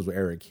 and this is where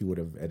Eric, he would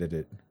have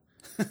edited.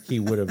 He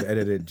would have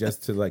edited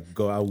just to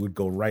I would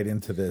go right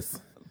into this,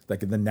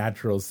 like the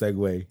natural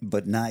segue.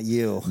 But not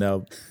you.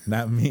 No,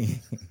 not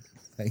me.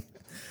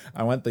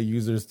 I want the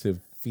users to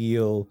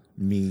feel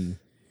me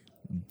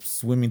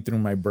swimming through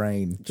my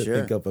brain to Sure.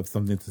 think up of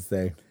something to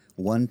say.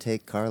 One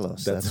take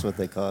Carlos. That's what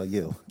they call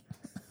you.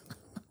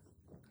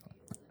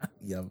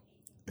 Yep.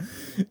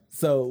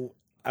 So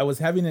I was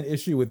having an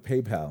issue with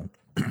PayPal,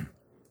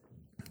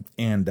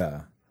 and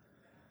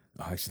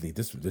actually,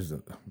 this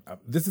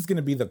is going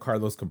to be the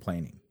Carlos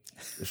complaining.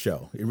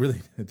 show.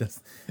 It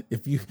does.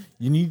 If you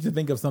need to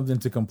think of something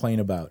to complain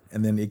about,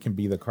 and then it can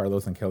be the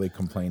Carlos and Kelly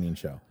complaining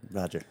show.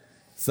 Roger.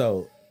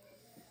 So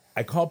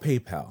I call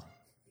PayPal.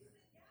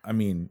 I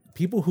mean,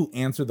 people who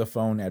answer the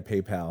phone at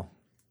PayPal,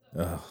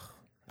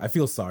 I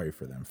feel sorry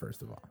for them,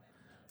 first of all,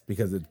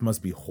 because it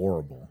must be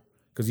horrible.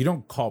 Because you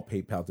don't call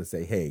PayPal to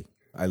say, hey,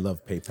 I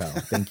love PayPal.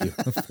 Thank you.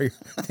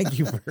 Thank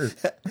you for...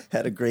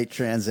 Had a great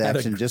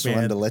transaction. Just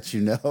wanted to let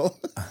you know.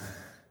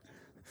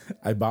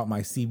 I bought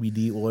my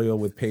CBD oil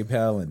with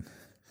PayPal, and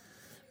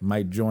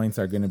my joints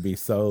are going to be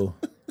so...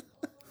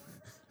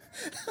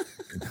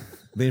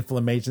 The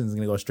inflammation is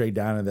going to go straight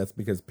down, and that's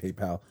because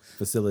PayPal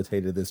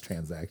facilitated this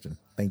transaction.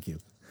 Thank you.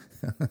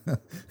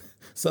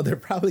 So they're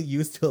probably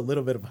used to a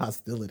little bit of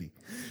hostility.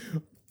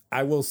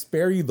 I will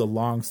spare you the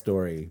long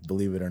story,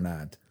 believe it or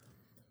not.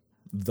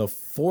 The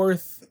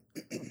fourth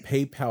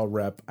PayPal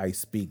rep I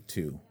speak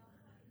to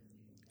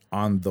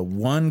on the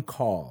one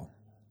call,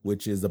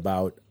 which is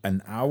about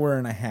an hour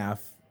and a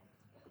half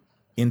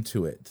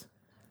into it,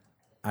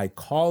 I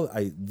call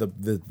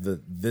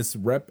this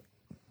rep,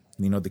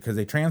 because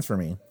they transfer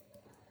me.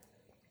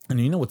 And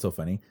you know what's so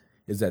funny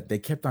is that they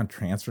kept on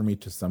transferring me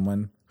to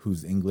someone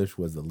whose English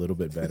was a little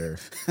bit better,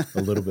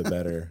 a little bit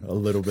better, a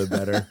little bit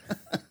better.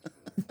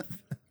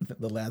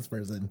 The last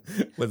person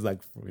was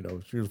like,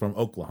 she was from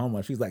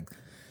Oklahoma. She's like,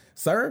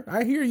 sir,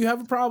 I hear you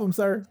have a problem,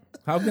 sir.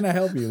 How can I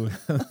help you?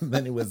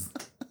 Then it was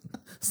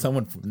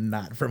someone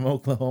not from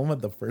Oklahoma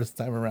the first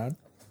time around.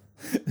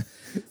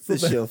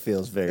 This show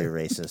feels very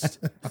racist.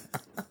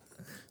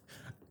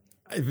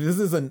 This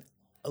is an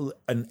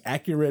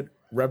accurate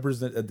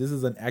this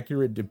is an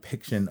accurate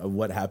depiction of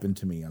what happened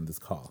to me on this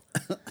call.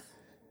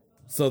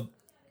 So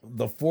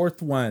the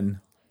fourth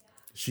one,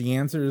 she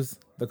answers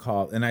the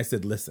call, and I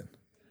said, listen,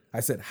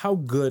 how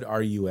good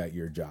are you at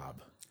your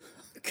job?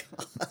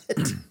 God.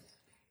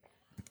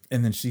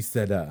 And then she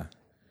said,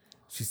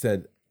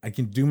 I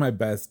can do my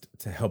best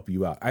to help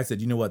you out. I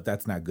said, you know what?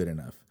 That's not good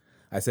enough.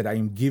 I said, I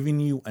am giving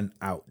you an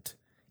out.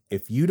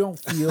 If you don't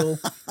feel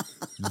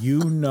you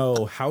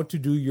know how to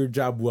do your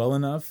job well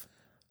enough,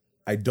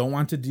 I don't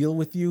want to deal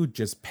with you.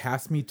 Just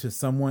pass me to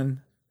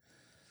someone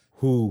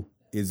who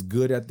is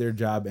good at their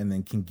job and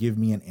then can give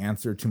me an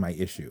answer to my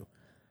issue.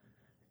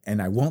 And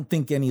I won't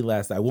think any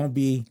less. I won't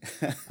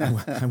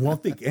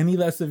think any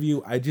less of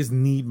you. I just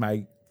need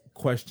my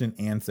question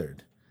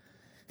answered.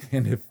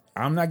 And if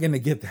I'm not going to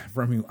get that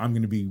from you, I'm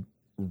going to be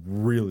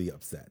really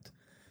upset.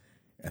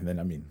 And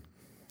then,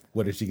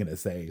 what is she going to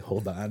say?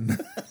 Hold on.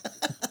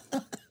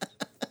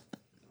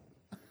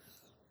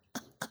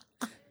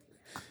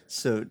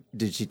 So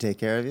did she take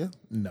care of you?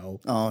 No.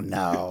 Oh,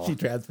 no. She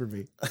transferred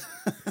me.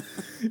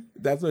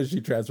 That's why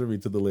she transferred me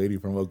to the lady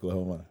from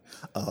Oklahoma.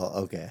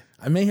 Oh, okay.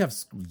 I may have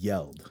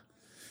yelled.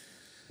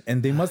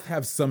 And they must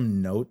have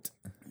some note.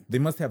 They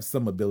must have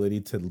some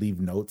ability to leave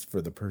notes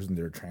for the person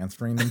they're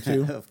transferring them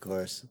to. Of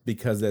course.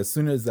 Because as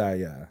soon as I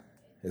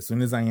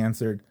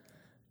answered,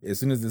 as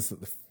soon as this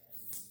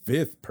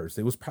fifth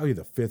person, it was probably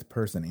the fifth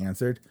person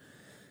answered,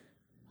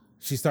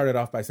 she started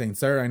off by saying,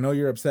 sir, I know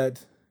you're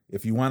upset.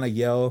 If you want to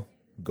yell,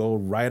 go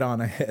right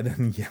on ahead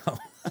and yell.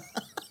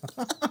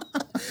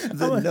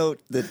 The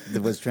note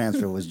that was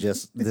transferred was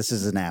just, this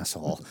is an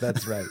asshole.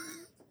 That's right.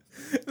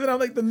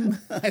 Then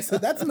I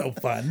said, that's no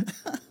fun.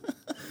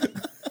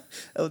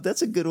 Oh,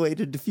 that's a good way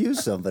to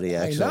diffuse somebody,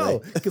 actually. I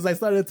know, because I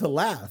started to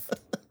laugh.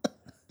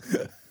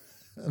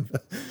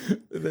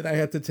 Then I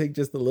had to take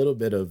just a little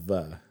bit of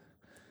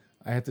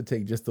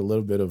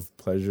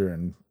pleasure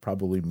in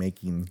probably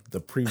making the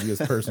previous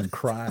person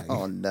cry.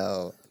 Oh,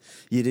 no.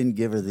 You didn't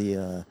give her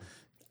the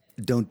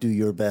don't do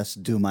your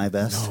best, do my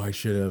best? No, I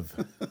should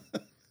have.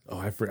 Oh,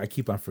 I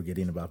keep on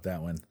forgetting about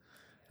that one.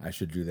 I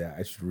should do that.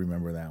 I should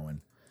remember that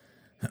one.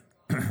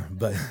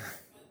 But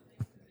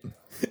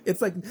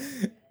it's like,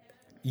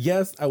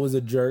 yes, I was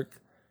a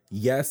jerk.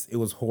 Yes, it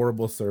was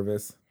horrible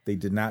service. They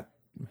did not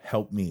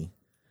help me.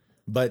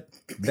 But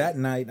that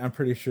night, I'm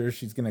pretty sure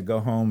she's going to go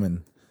home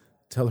and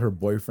tell her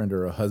boyfriend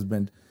or her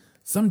husband.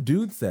 Some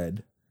dude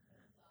said,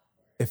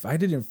 if I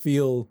didn't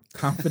feel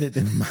confident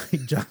in my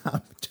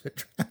job to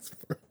transfer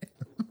him.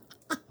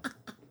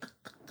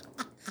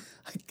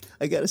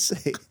 I got to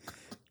say,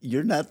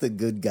 you're not the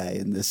good guy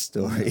in this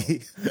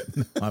story.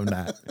 No, I'm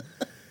not.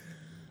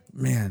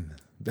 Man,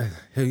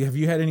 have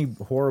you had any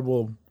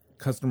horrible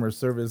customer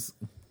service?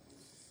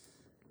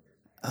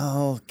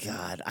 Oh,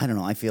 God. I don't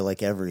know. I feel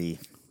like every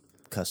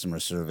customer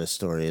service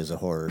story is a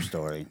horror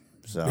story.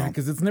 So Yeah,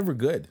 because it's never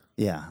good.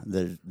 yeah,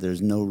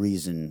 there's no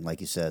reason,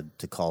 like you said,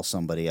 to call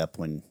somebody up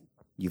when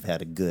you've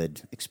had a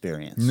good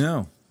experience.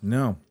 No.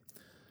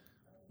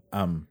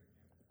 I'm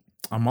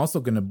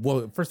also going to,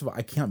 well, first of all,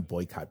 I can't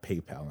boycott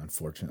PayPal,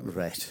 unfortunately.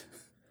 Right.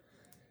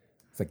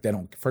 It's like they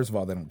don't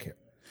care.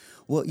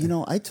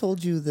 Well, I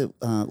told you that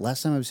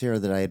last time I was here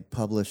that I had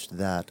published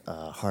that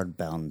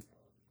hardbound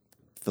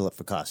Philip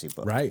Fracassi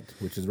book. Right,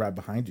 which is right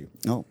behind you.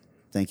 Oh,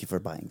 thank you for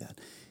buying that.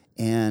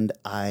 And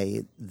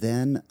I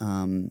then,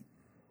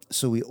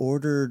 so we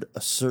ordered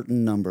a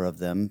certain number of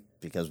them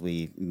because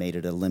we made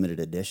it a limited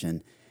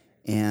edition.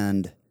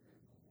 And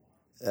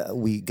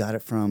we got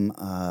it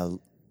from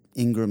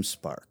Ingram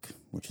Spark,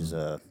 which is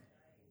a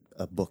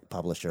book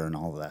publisher and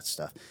all of that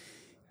stuff.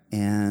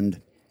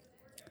 And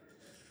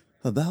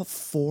about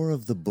 4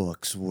 of the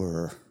books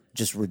were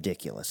just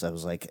ridiculous. I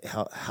was like,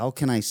 how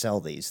can I sell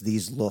these?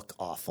 These look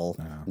awful.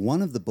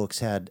 One of the books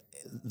had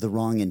the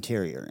wrong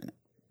interior in it.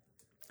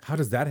 How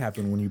does that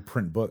happen when you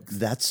print books?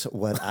 That's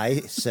what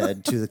I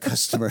said to the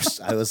customers.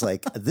 I was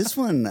like, this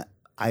one,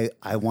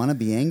 I want to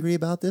be angry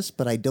about this,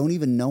 but I don't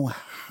even know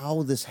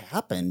how this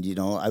happened. You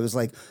know, I was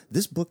like,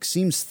 this book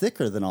seems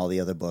thicker than all the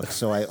other books.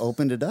 So I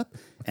opened it up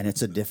and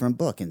it's a different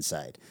book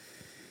inside.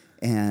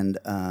 And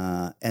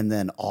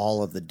then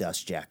all of the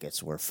dust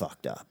jackets were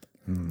fucked up.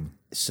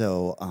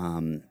 So,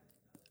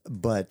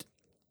 but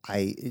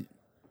I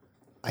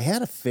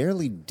had a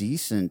fairly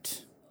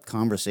decent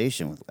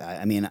conversation with.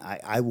 I mean,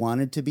 I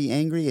wanted to be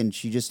angry, and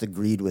she just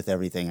agreed with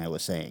everything I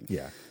was saying.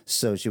 Yeah.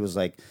 So she was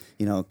like,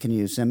 can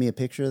you send me a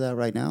picture of that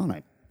right now? And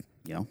I,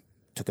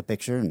 took a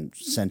picture and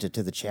sent it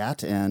to the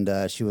chat,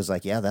 and she was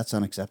like, yeah, that's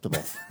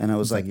unacceptable. And I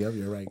was like, yep,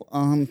 you're right.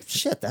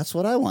 Shit, that's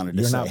what I wanted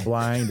to You're say. not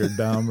blind or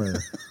dumb or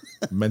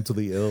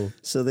mentally ill.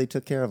 So they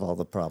took care of all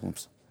the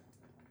problems.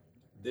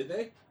 Did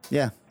they?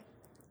 Yeah.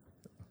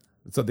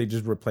 So they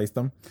just replaced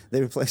them?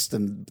 They replaced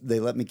them. They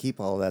let me keep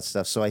all of that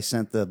stuff. So I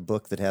sent the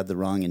book that had the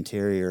wrong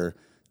interior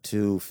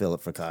to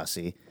Philip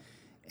Fracassi.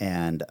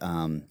 And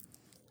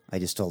I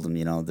just told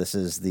him, this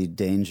is the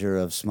danger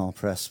of small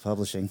press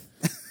publishing.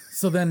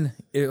 So then,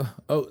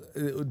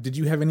 did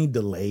you have any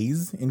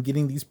delays in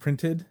getting these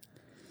printed?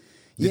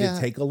 Did it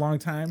take a long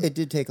time? It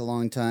did take a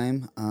long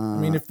time. I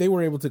mean, if they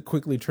were able to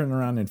quickly turn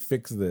around and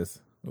fix this,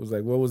 it was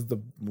like,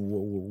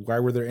 why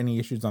were there any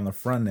issues on the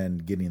front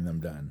end getting them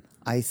done?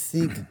 I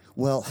think,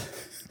 well,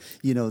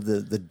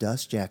 the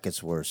dust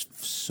jackets were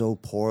so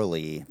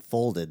poorly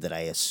folded that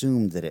I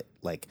assumed that it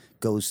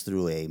goes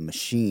through a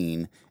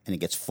machine and it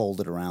gets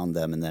folded around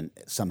them, and then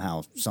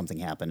somehow something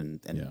happened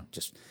and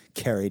just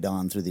carried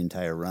on through the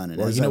entire run. And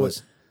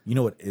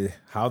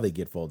how they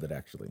get folded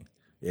actually.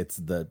 It's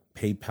the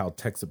PayPal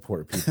tech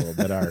support people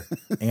that are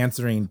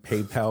answering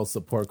PayPal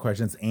support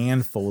questions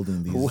and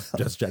folding these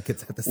dust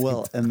jackets at the same time.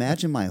 Well,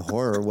 imagine my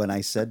horror when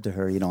I said to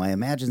her, I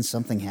imagine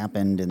something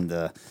happened in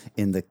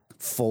the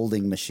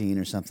folding machine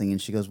or something. And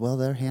she goes, well,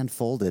 they're hand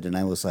folded. And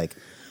I was like,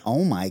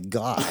 oh my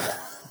God.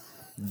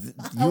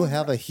 You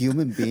have a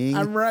human being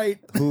I'm right.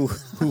 who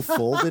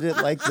folded it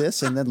like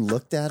this and then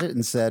looked at it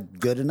and said,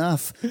 good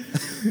enough.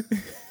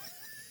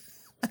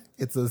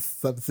 It's a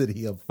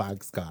subsidy of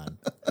Foxconn.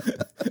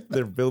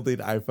 They're building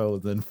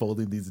iPhones and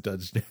folding these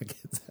dust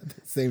jackets at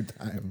the same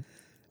time.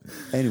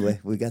 Anyway,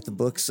 we got the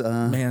books.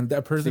 Man,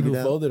 that person who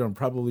figured out. folded them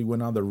probably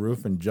went on the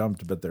roof and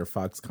jumped, but their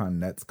Foxconn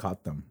nets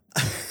caught them.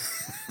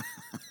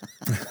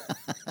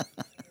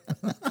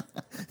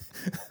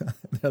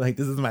 They're like,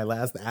 this is my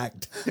last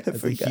act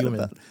as a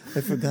human.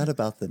 I forgot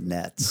about the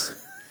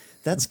nets.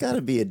 That's got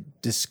to be a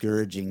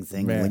discouraging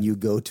thing when you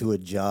go to a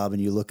job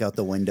and you look out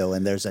the window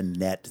and there's a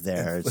net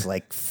there. It's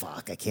like,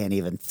 fuck, I can't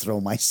even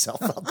throw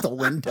myself out the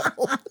window.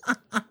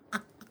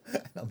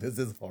 No, this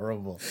is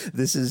horrible.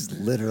 This is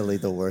literally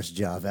the worst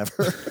job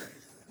ever.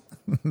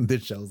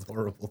 This show's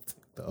horrible, too,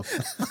 though.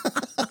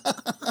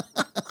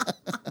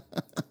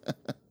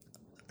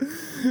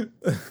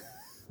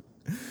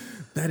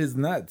 That is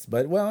nuts.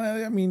 But, well,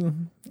 I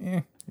mean,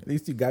 at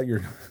least you got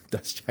your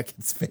dust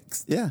jackets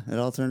fixed. Yeah, it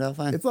all turned out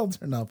fine. It's all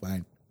turned out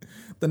fine.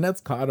 The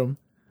nets caught them.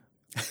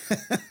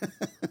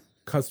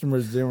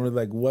 Customers were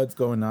like, what's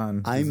going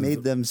on? I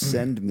made them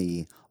send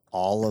me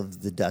all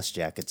of the dust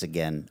jackets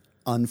again,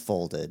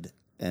 unfolded,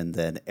 and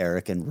then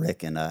Eric and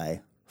Rick and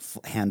I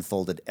hand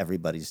folded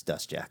everybody's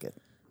dust jacket.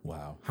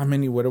 Wow. How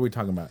many? What are we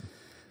talking about?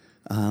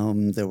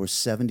 There were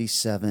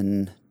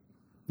 77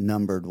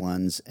 numbered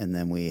ones, and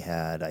then we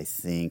had, I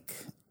think,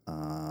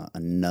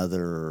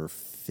 another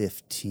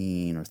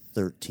 15 or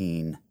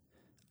 13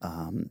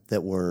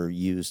 that were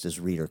used as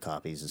reader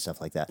copies and stuff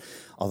like that.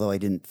 Although I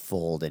didn't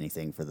fold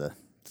anything for the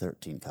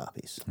 13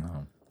 copies.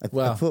 Oh. I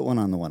put one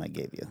on the one I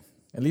gave you.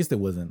 At least it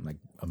wasn't like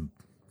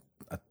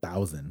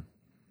 1,000.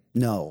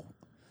 No.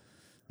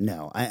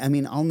 I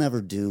mean, I'll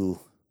never do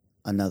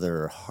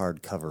another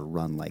hardcover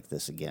run like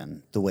this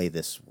again, the way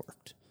this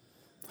worked.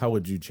 How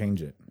would you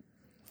change it?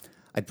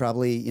 I'd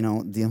probably,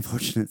 the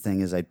unfortunate thing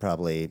is I'd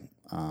probably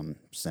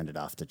send it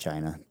off to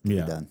China to be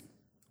done.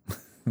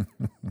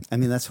 I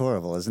mean, that's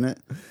horrible, isn't it?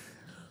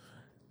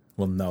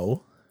 Well,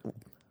 no.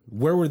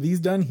 Where were these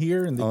done?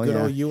 Here in the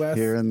old U.S.?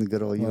 Here in the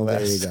good old Well,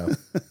 U.S. there you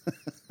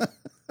go.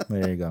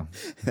 There you go.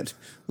 And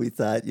we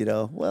thought,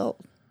 well,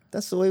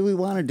 that's the way we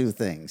want to do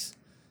things.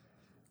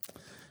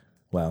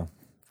 Well,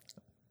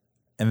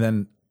 and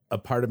then a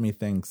part of me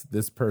thinks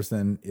this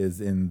person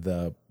is in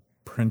the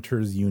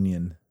printers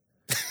union.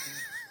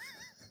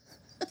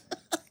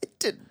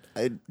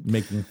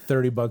 Making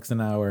 $30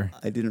 an hour.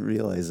 I didn't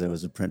realize there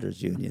was a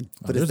printers union.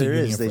 But there's if there a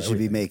union is, they for should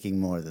be everything. making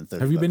more than 30.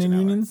 Have you been in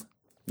unions?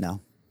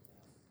 No,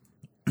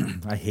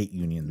 I hate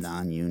unions.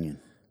 non-union.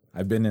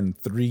 I've been in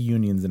 3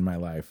 unions in my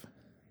life.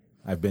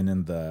 I've been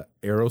in the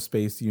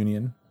aerospace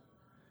union.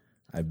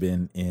 I've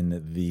been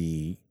in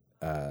the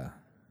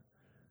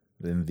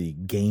then the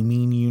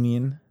gaming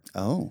union,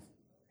 Oh,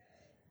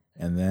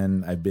 and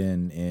then I've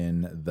been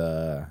in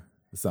a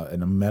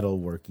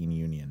metalworking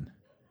union.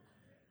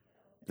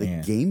 the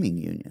And- gaming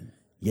union.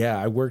 Yeah,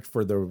 I worked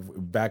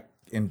back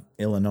in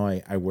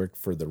Illinois. I worked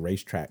for the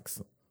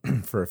racetracks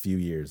for a few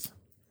years.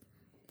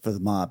 For the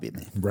mob, you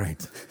mean?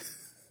 Right.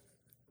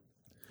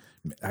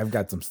 I've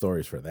got some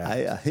stories for that.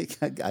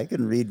 I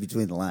can read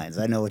between the lines.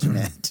 I know what you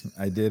meant.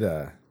 I did.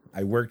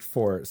 I worked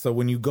so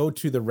when you go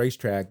to the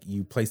racetrack,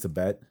 you place a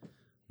bet.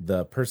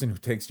 The person who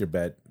takes your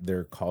bet,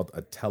 they're called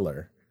a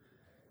teller,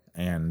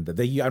 and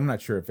I'm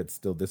not sure if it's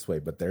still this way,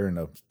 but they're in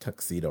a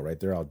tuxedo, right?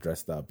 They're all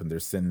dressed up and they're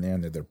sitting there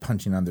and they're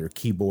punching on their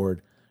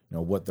keyboard,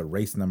 what the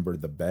race number,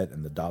 the bet,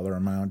 and the dollar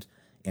amount,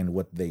 and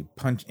what they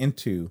punch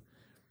into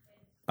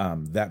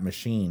that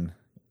machine.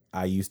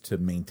 I used to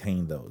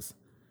maintain those.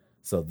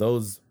 So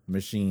those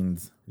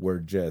machines were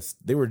just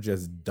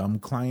dumb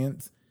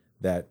clients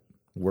that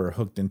were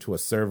hooked into a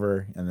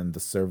server, and then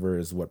the server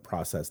is what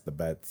processed the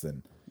bets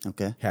and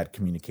Okay. had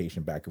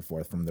communication back and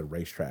forth from the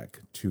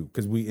racetrack to,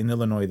 because in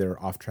Illinois, there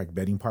are off-track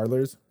betting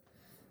parlors.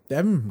 They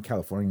have them in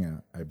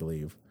California, I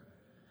believe.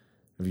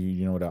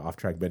 You know what an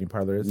off-track betting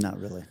parlor is?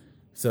 Not really.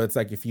 So it's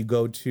like if you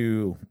go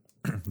to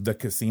the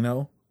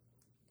casino,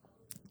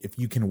 if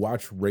you can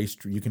watch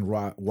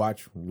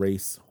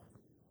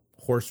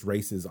horse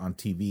races on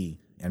TV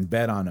and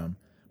bet on them,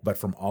 but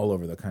from all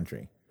over the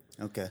country.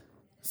 Okay.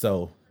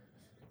 So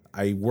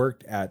I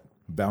worked at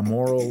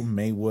Balmoral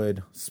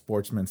Maywood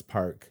Sportsman's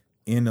Park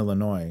in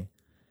Illinois,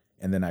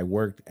 and then I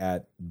worked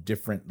at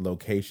different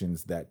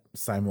locations that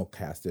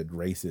simulcasted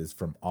races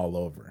from all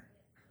over.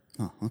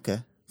 Oh, okay.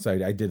 So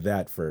I did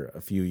that for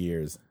a few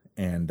years,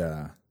 and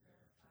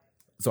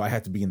so I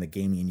had to be in the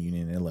gaming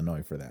union in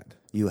Illinois for that.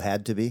 You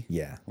had to be?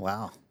 Yeah.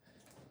 Wow.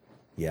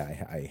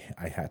 Yeah,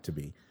 I had to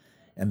be.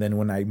 And then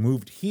when I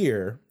moved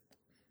here,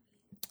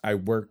 I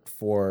worked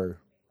for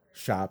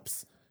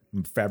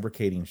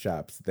fabricating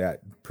shops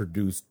that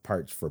produced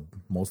parts for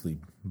mostly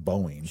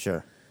Boeing.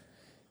 Sure.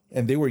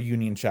 And they were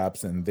union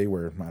shops, and they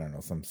were, I don't know,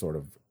 some sort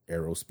of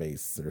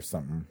aerospace or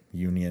something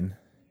union.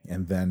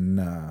 And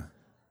then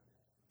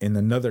in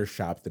another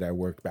shop that I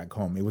worked back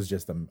home, it was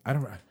just I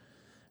don't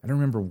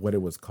remember what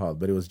it was called,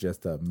 but it was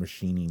just a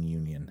machining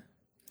union.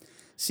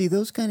 See,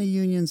 those kind of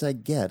unions I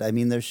get. I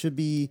mean, there should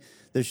be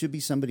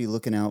somebody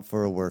looking out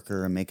for a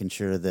worker and making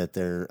sure that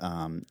they're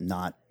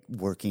not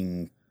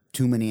working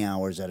too many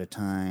hours at a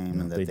time,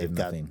 and that they they've did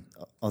got. nothing.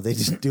 Oh, they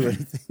didn't do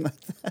anything like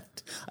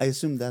that. I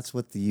assume that's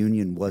what the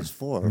union was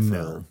for.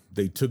 No,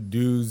 they took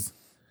dues.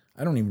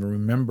 I don't even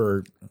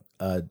remember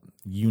a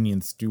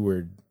union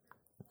steward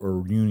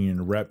or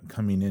union rep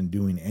coming in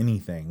doing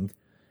anything.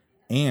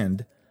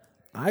 And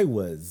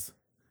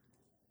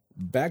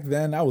back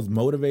then I was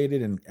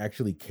motivated and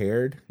actually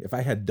cared. If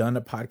I had done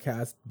a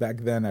podcast back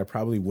then, I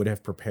probably would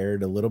have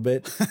prepared a little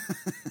bit.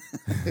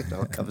 It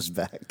all comes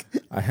back.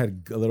 I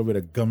had a little bit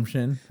of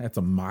gumption. I had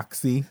some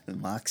moxie.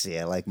 Moxie,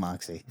 I like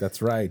Moxie.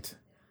 That's right.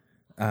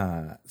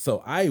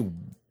 So I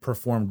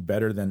performed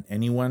better than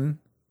anyone.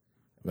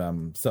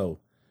 So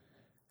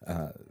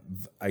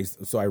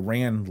I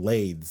ran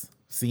lathes,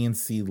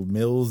 CNC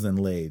mills and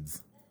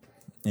lathes,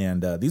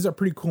 and these are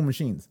pretty cool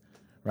machines,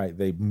 right?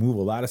 They move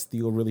a lot of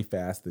steel really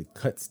fast. They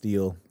cut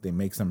steel. They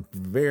make some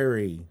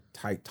very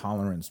tight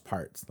tolerance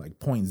parts, like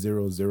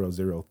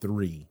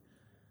 0.0003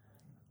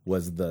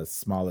 was the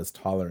smallest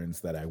tolerance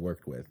that I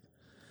worked with.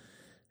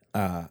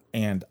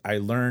 And I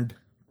learned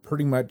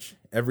pretty much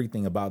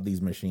everything about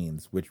these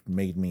machines, which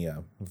made me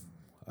a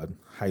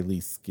highly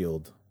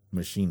skilled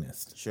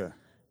machinist. Sure.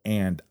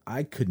 And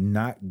I could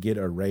not get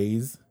a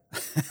raise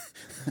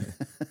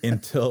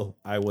until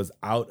I was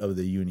out of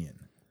the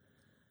union,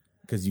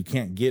 because you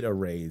can't get a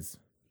raise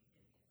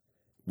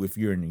if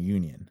you're in a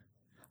union.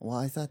 Well,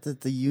 I thought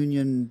that the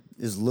union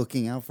is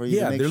looking out for you.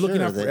 Yeah, to make they're looking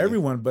sure out for that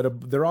everyone,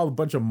 but they're all a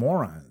bunch of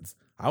morons.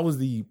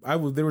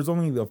 There was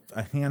only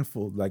a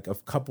handful, like a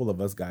couple of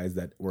us guys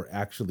that were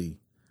actually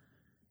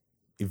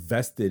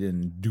invested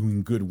in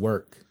doing good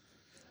work.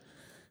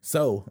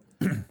 So,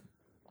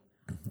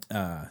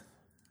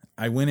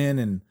 I went in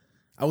and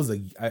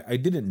I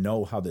didn't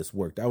know how this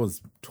worked. I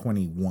was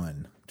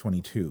 21,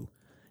 22.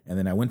 And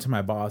then I went to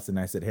my boss and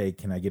I said, hey,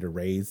 can I get a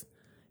raise?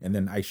 And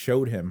then I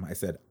showed him, I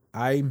said,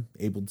 I'm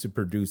able to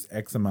produce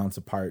X amounts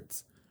of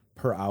parts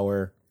per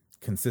hour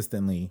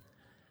consistently.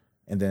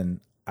 And then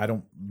I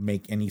don't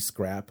make any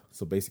scrap.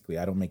 So basically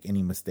I don't make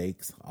any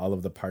mistakes. All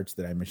of the parts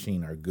that I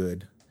machine are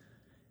good.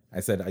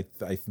 I said,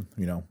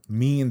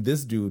 me and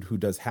this dude who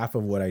does half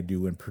of what I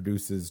do and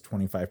produces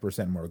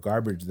 25% more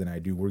garbage than I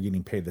do, we're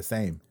getting paid the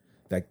same.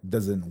 That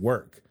doesn't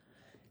work.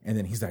 And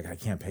then he's like, I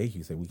can't pay you.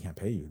 He said, we can't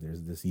pay you.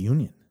 There's this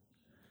union.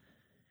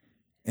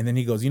 And then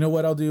he goes, you know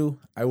what I'll do?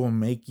 I will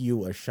make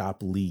you a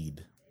shop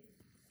lead.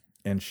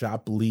 And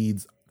shop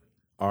leads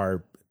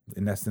are,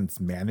 in essence,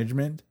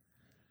 management.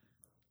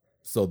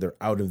 So they're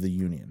out of the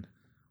union.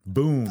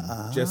 Boom.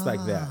 Just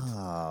like that.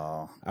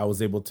 Oh, I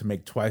was able to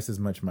make twice as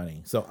much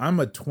money. So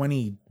I'm a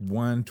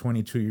 21,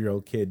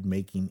 22-year-old kid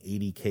making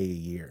 $80K a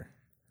year.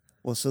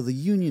 Well, so the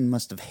union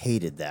must have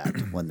hated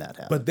that when that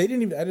happened. But they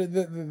didn't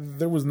even,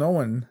 there was no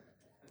one.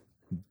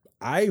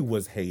 I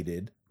was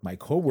hated. My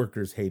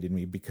coworkers hated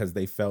me because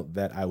they felt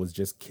that I was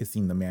just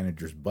kissing the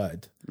manager's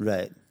butt.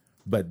 Right.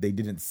 But they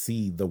didn't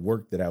see the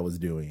work that I was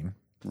doing.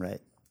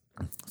 Right.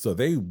 So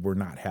they were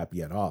not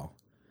happy at all.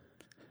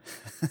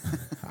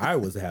 I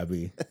was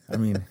happy. I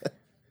mean,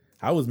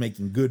 I was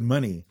making good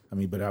money. I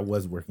mean, but I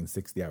was working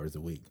 60 hours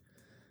a week.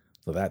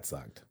 So that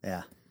sucked.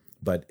 Yeah.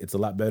 But it's a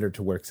lot better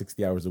to work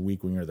 60 hours a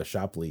week when you're the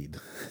shop lead.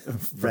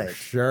 For Right.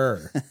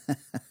 sure.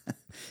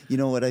 You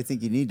know what I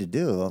think you need to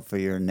do for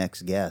your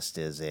next guest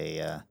is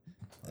A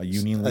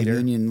union leader? A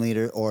union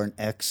leader or an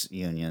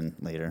ex-union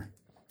leader.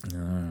 A I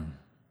don't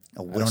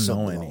know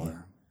whistleblower. any.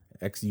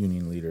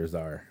 Ex-union leaders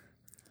are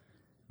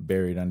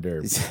buried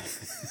under...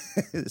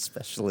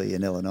 Especially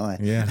in Illinois.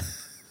 Yeah.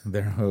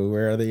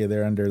 Where are they?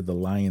 They're under the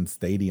Lion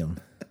Stadium.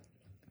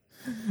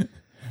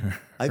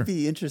 I'd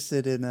be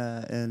interested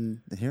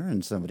in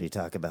hearing somebody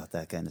talk about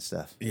that kind of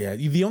stuff. Yeah.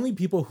 The only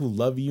people who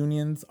love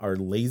unions are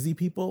lazy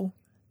people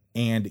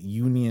and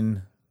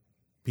union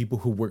people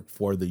who work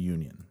for the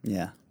union.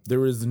 Yeah.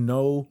 There is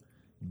no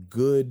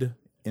good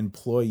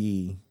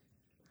employee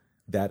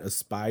that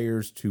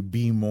aspires to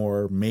be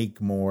more,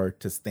 make more,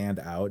 to stand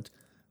out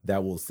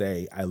that will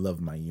say, I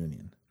love my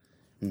union.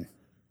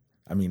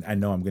 I mean, I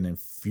know I'm going to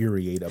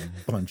infuriate a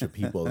bunch of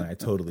people, and I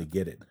totally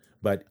get it.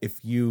 But if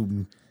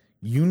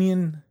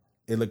union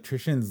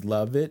electricians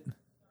love it,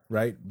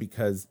 right?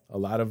 Because a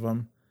lot of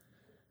them,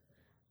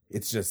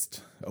 it's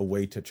just a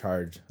way to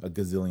charge a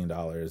gazillion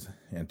dollars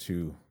and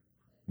to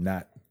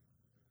not,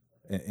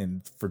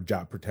 and for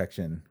job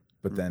protection,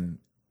 but then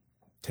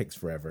takes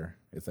forever.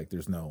 It's like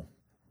there's no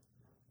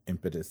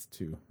impetus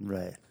to.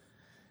 Right.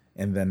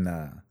 And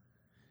then,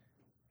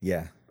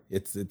 yeah,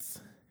 it's,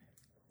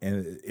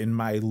 and in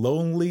my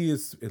lowly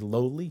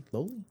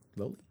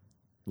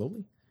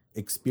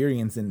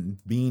experience in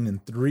being in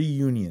 3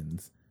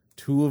 unions,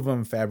 2 of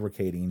them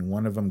fabricating,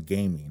 1 of them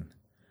gaming.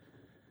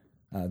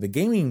 The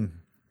gaming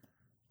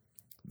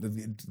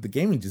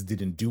just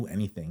didn't do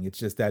anything. It's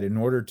just that in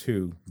order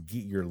to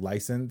get your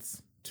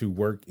license to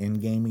work in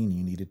gaming,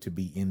 you needed to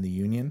be in the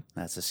union.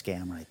 That's a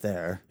scam right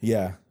there.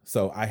 Yeah.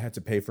 So I had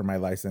to pay for my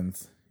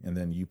license, and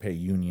then you pay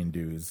union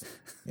dues,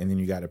 and then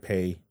you got to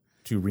pay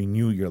to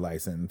renew your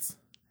license.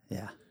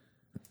 Yeah.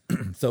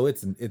 So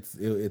it's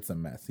a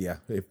mess. Yeah.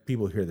 If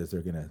people hear this,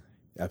 they're gonna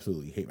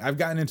absolutely hate me. I've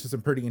gotten into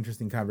some pretty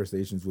interesting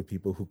conversations with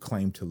people who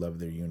claim to love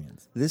their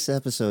unions. This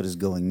episode is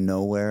going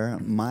nowhere.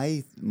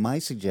 My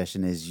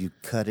suggestion is you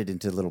cut it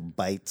into little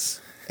bites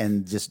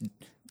and just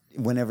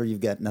whenever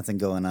you've got nothing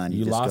going on, you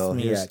just lost go,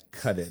 me "Here's-" at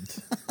cut it.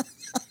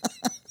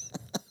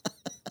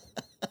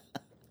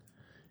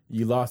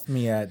 You lost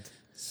me at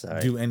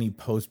Sorry. do any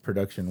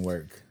post-production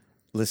work.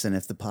 Listen,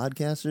 if the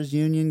podcasters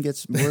union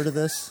gets word of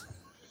this,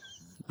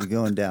 you're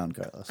going down,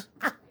 Carlos.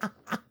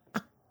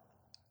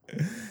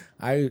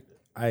 I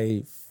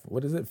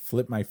what is it?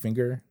 Flip my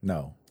finger?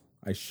 No.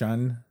 I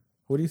shun.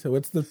 What do you say?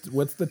 What's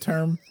the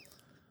term?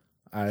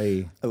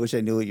 I wish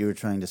I knew what you were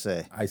trying to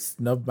say. I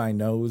snub my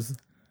nose.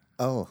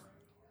 Oh,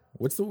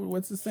 What's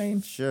the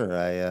saying? sure.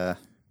 I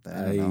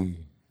don't know.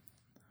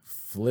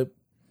 Flip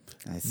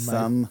I my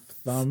thumb.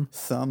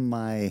 thumb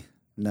my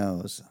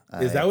nose.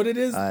 Is that what it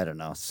is? I don't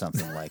know,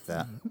 something like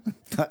that.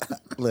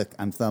 Look,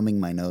 I'm thumbing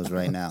my nose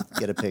right now.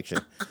 Get a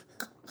picture.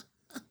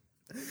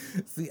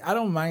 See, I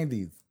don't mind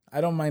these.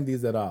 I don't mind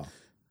these at all.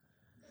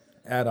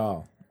 At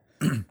all.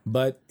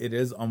 But it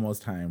is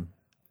almost time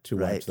to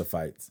Right. watch the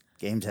fights.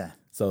 Game time.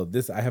 So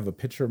I have a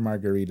pitcher of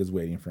margaritas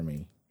waiting for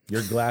me.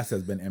 Your glass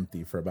has been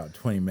empty for about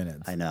 20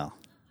 minutes. I know.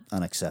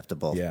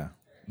 Unacceptable. Yeah.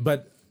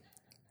 But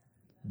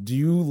do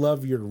you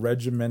love your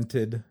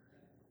regimented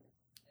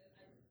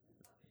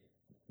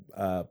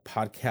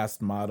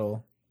podcast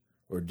model,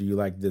 or do you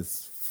like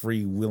this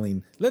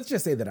freewheeling? Let's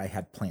just say that I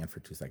had planned for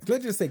 2 seconds.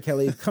 Let's just say,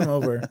 Kelly, come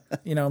over.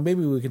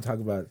 Maybe we can talk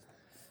about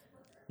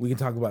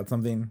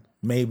something.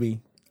 Maybe.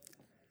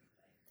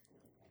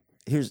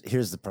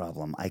 Here's the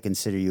problem. I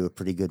consider you a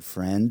pretty good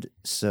friend,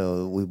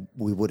 so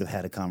we would have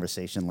had a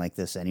conversation like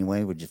this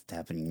anyway. We're just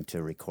happening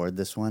to record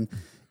this one.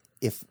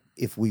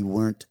 If we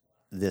weren't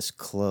this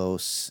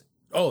close,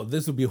 Oh,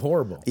 this would be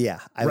horrible. yeah,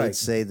 I Right. would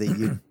say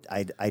that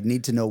I'd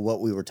need to know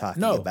what we were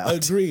talking No, about.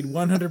 agreed,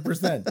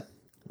 100%.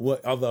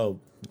 Although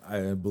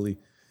I believe,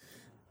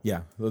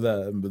 yeah,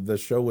 the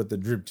show with the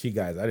drip tea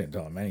guys, I didn't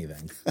tell them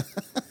anything.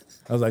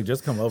 I was like,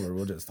 just come over,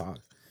 we'll just talk.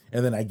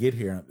 And then I get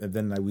here, and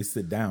then we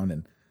sit down,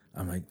 and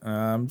I'm like,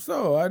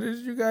 so how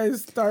did you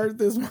guys start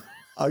this one?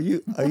 Are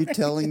you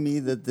telling me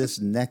that this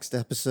next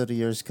episode of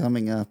yours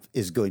coming up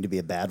is going to be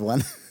a bad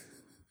one?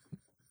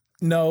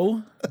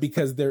 No,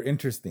 because they're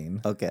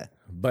interesting. Okay.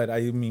 But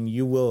I mean,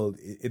 you will.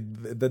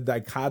 The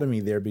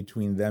dichotomy there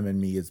between them and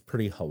me is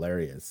pretty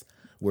hilarious.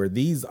 Where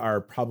these are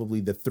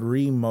probably the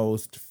 3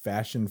 most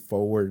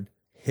fashion-forward,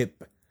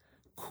 hip,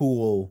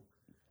 cool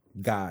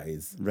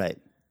guys Right.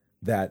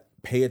 that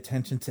pay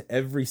attention to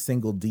every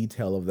single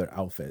detail of their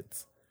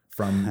outfits,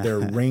 from their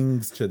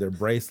rings to their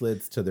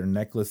bracelets to their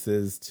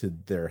necklaces to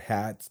their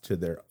hats to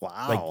their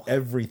like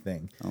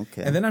everything.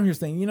 Okay. And then I'm here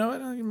saying, you know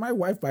what? My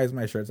wife buys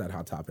my shirts at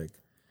Hot Topic,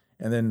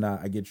 and then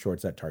I get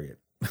shorts at Target.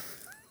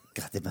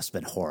 God, they must have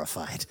been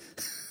horrified.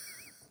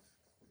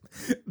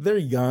 They're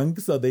young,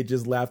 so they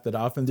just laughed it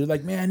off, and they're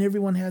like, "Man,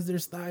 everyone has their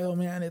style,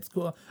 man. It's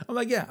cool." I'm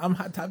like, "Yeah, I'm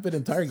Hot Topic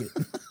and Target."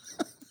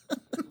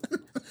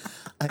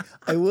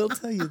 I will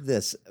tell you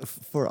this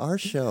for our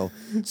show.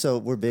 So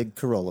we're big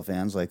Corolla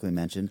fans, like we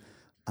mentioned.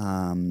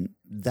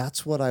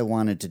 That's what I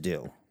wanted to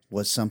do,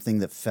 was something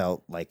that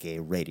felt like a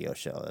radio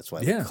show. That's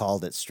why we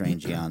called it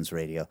Strange Eons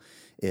Radio.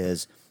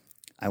 Is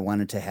I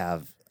wanted to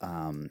have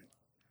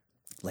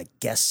like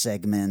guest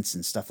segments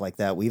and stuff like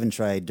that. We even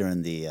tried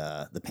during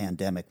the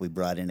pandemic. We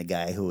brought in a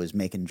guy who was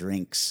making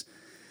drinks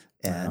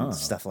and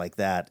stuff like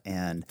that.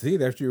 And see,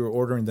 that's you were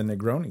ordering the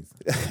Negronis.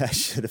 I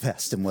should have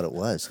asked him what it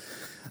was.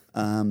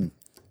 And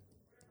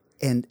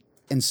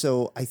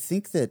so I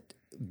think that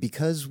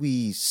because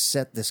we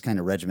set this kind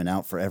of regimen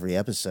out for every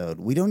episode,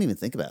 we don't even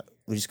think about it.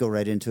 We just go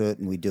right into it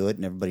and we do it,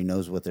 and everybody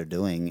knows what they're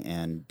doing,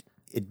 and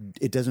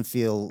it doesn't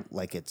feel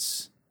like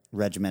it's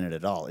regimented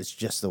at all. It's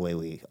just the way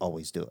we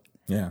always do it.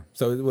 Yeah.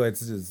 So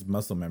it's just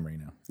muscle memory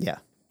now. Yeah.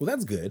 Well,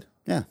 that's good.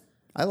 Yeah.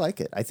 I like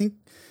it. I think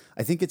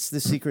it's the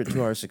secret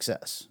to our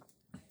success.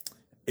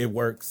 It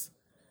works.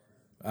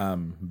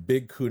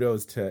 Big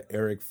kudos to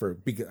Eric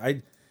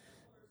because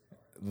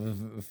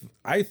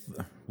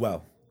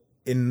well,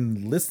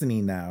 in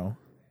listening now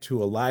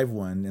to a live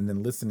one and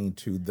then listening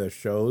to the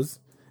shows,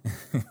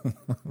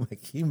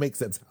 like he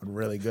makes it sound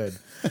really good.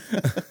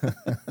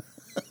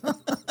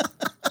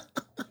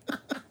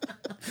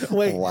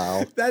 Wait,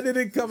 wow, that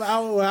didn't come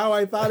out how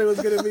I thought it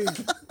was gonna be.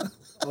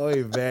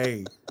 Oy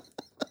vey.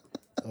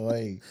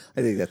 Oy.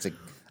 I think that's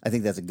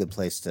a good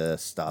place to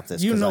stop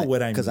this. You know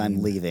what I mean. Because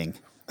I'm leaving.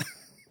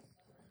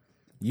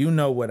 You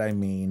know what I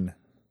mean.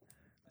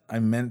 I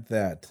meant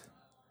that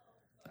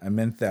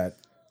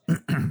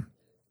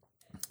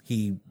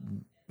he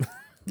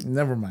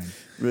never mind.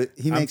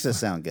 He makes us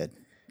sound good.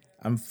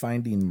 I'm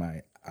finding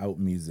my out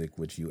music,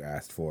 which you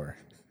asked for.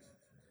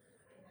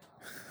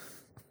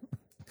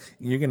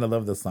 You're going to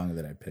love the song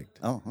that I picked.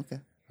 Oh, okay.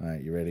 All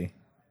right, you ready?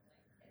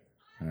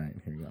 All right,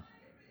 here you go.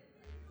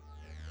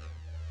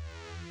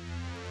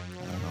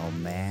 Oh,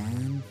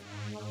 man.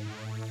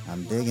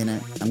 I'm digging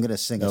it. I'm going to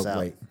sing us out.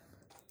 Wait.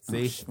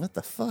 See? What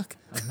the fuck?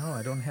 I know,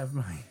 I don't have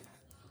my...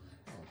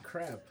 Oh,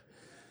 crap.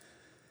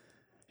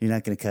 You're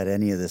not going to cut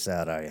any of this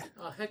out, are you?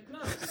 Oh, heck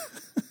no.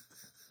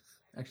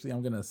 Actually,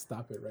 I'm going to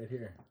stop it right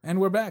here. And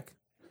we're back.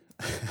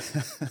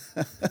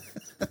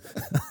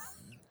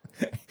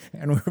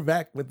 And we're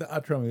back with the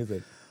outro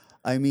music.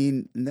 I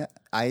mean,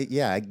 I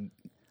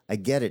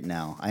get it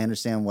now. I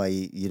understand why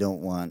you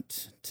don't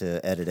want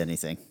to edit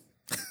anything.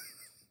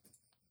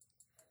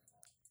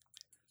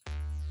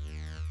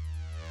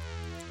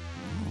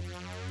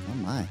 Oh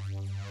my.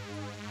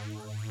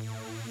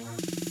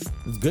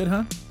 It's good,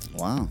 huh?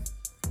 Wow.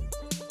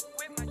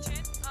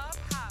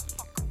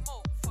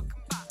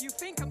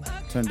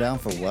 Turn down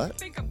for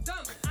what?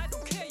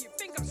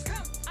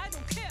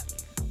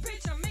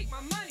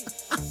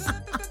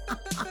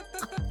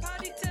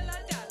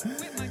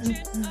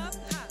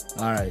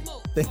 All right.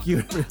 Thank you,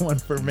 everyone,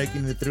 for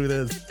making it through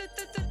this.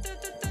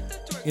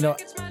 You know,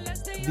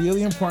 the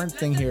really important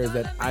thing here is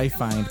that I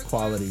find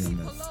quality in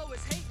this.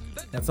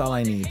 That's all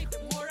I need.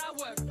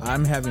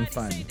 I'm having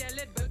fun.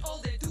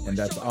 And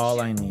that's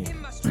all I need.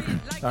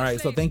 All right.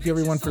 So thank you,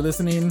 everyone, for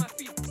listening.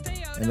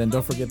 And then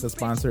don't forget the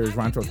sponsors,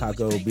 Rancho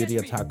Taco,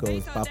 Birria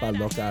Tacos, Papa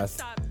Locas,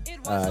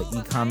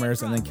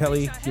 e-commerce. And then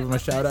Kelly, give them a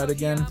shout out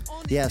again.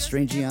 Yeah,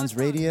 Strange Eons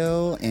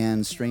Radio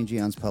and Strange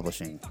Eons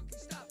Publishing.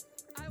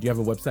 Do you have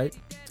a website?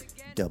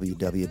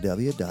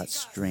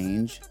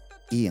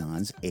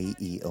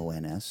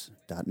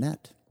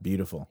 www.strangeeons.net.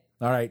 Beautiful.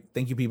 All right.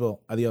 Thank you,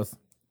 people. Adios.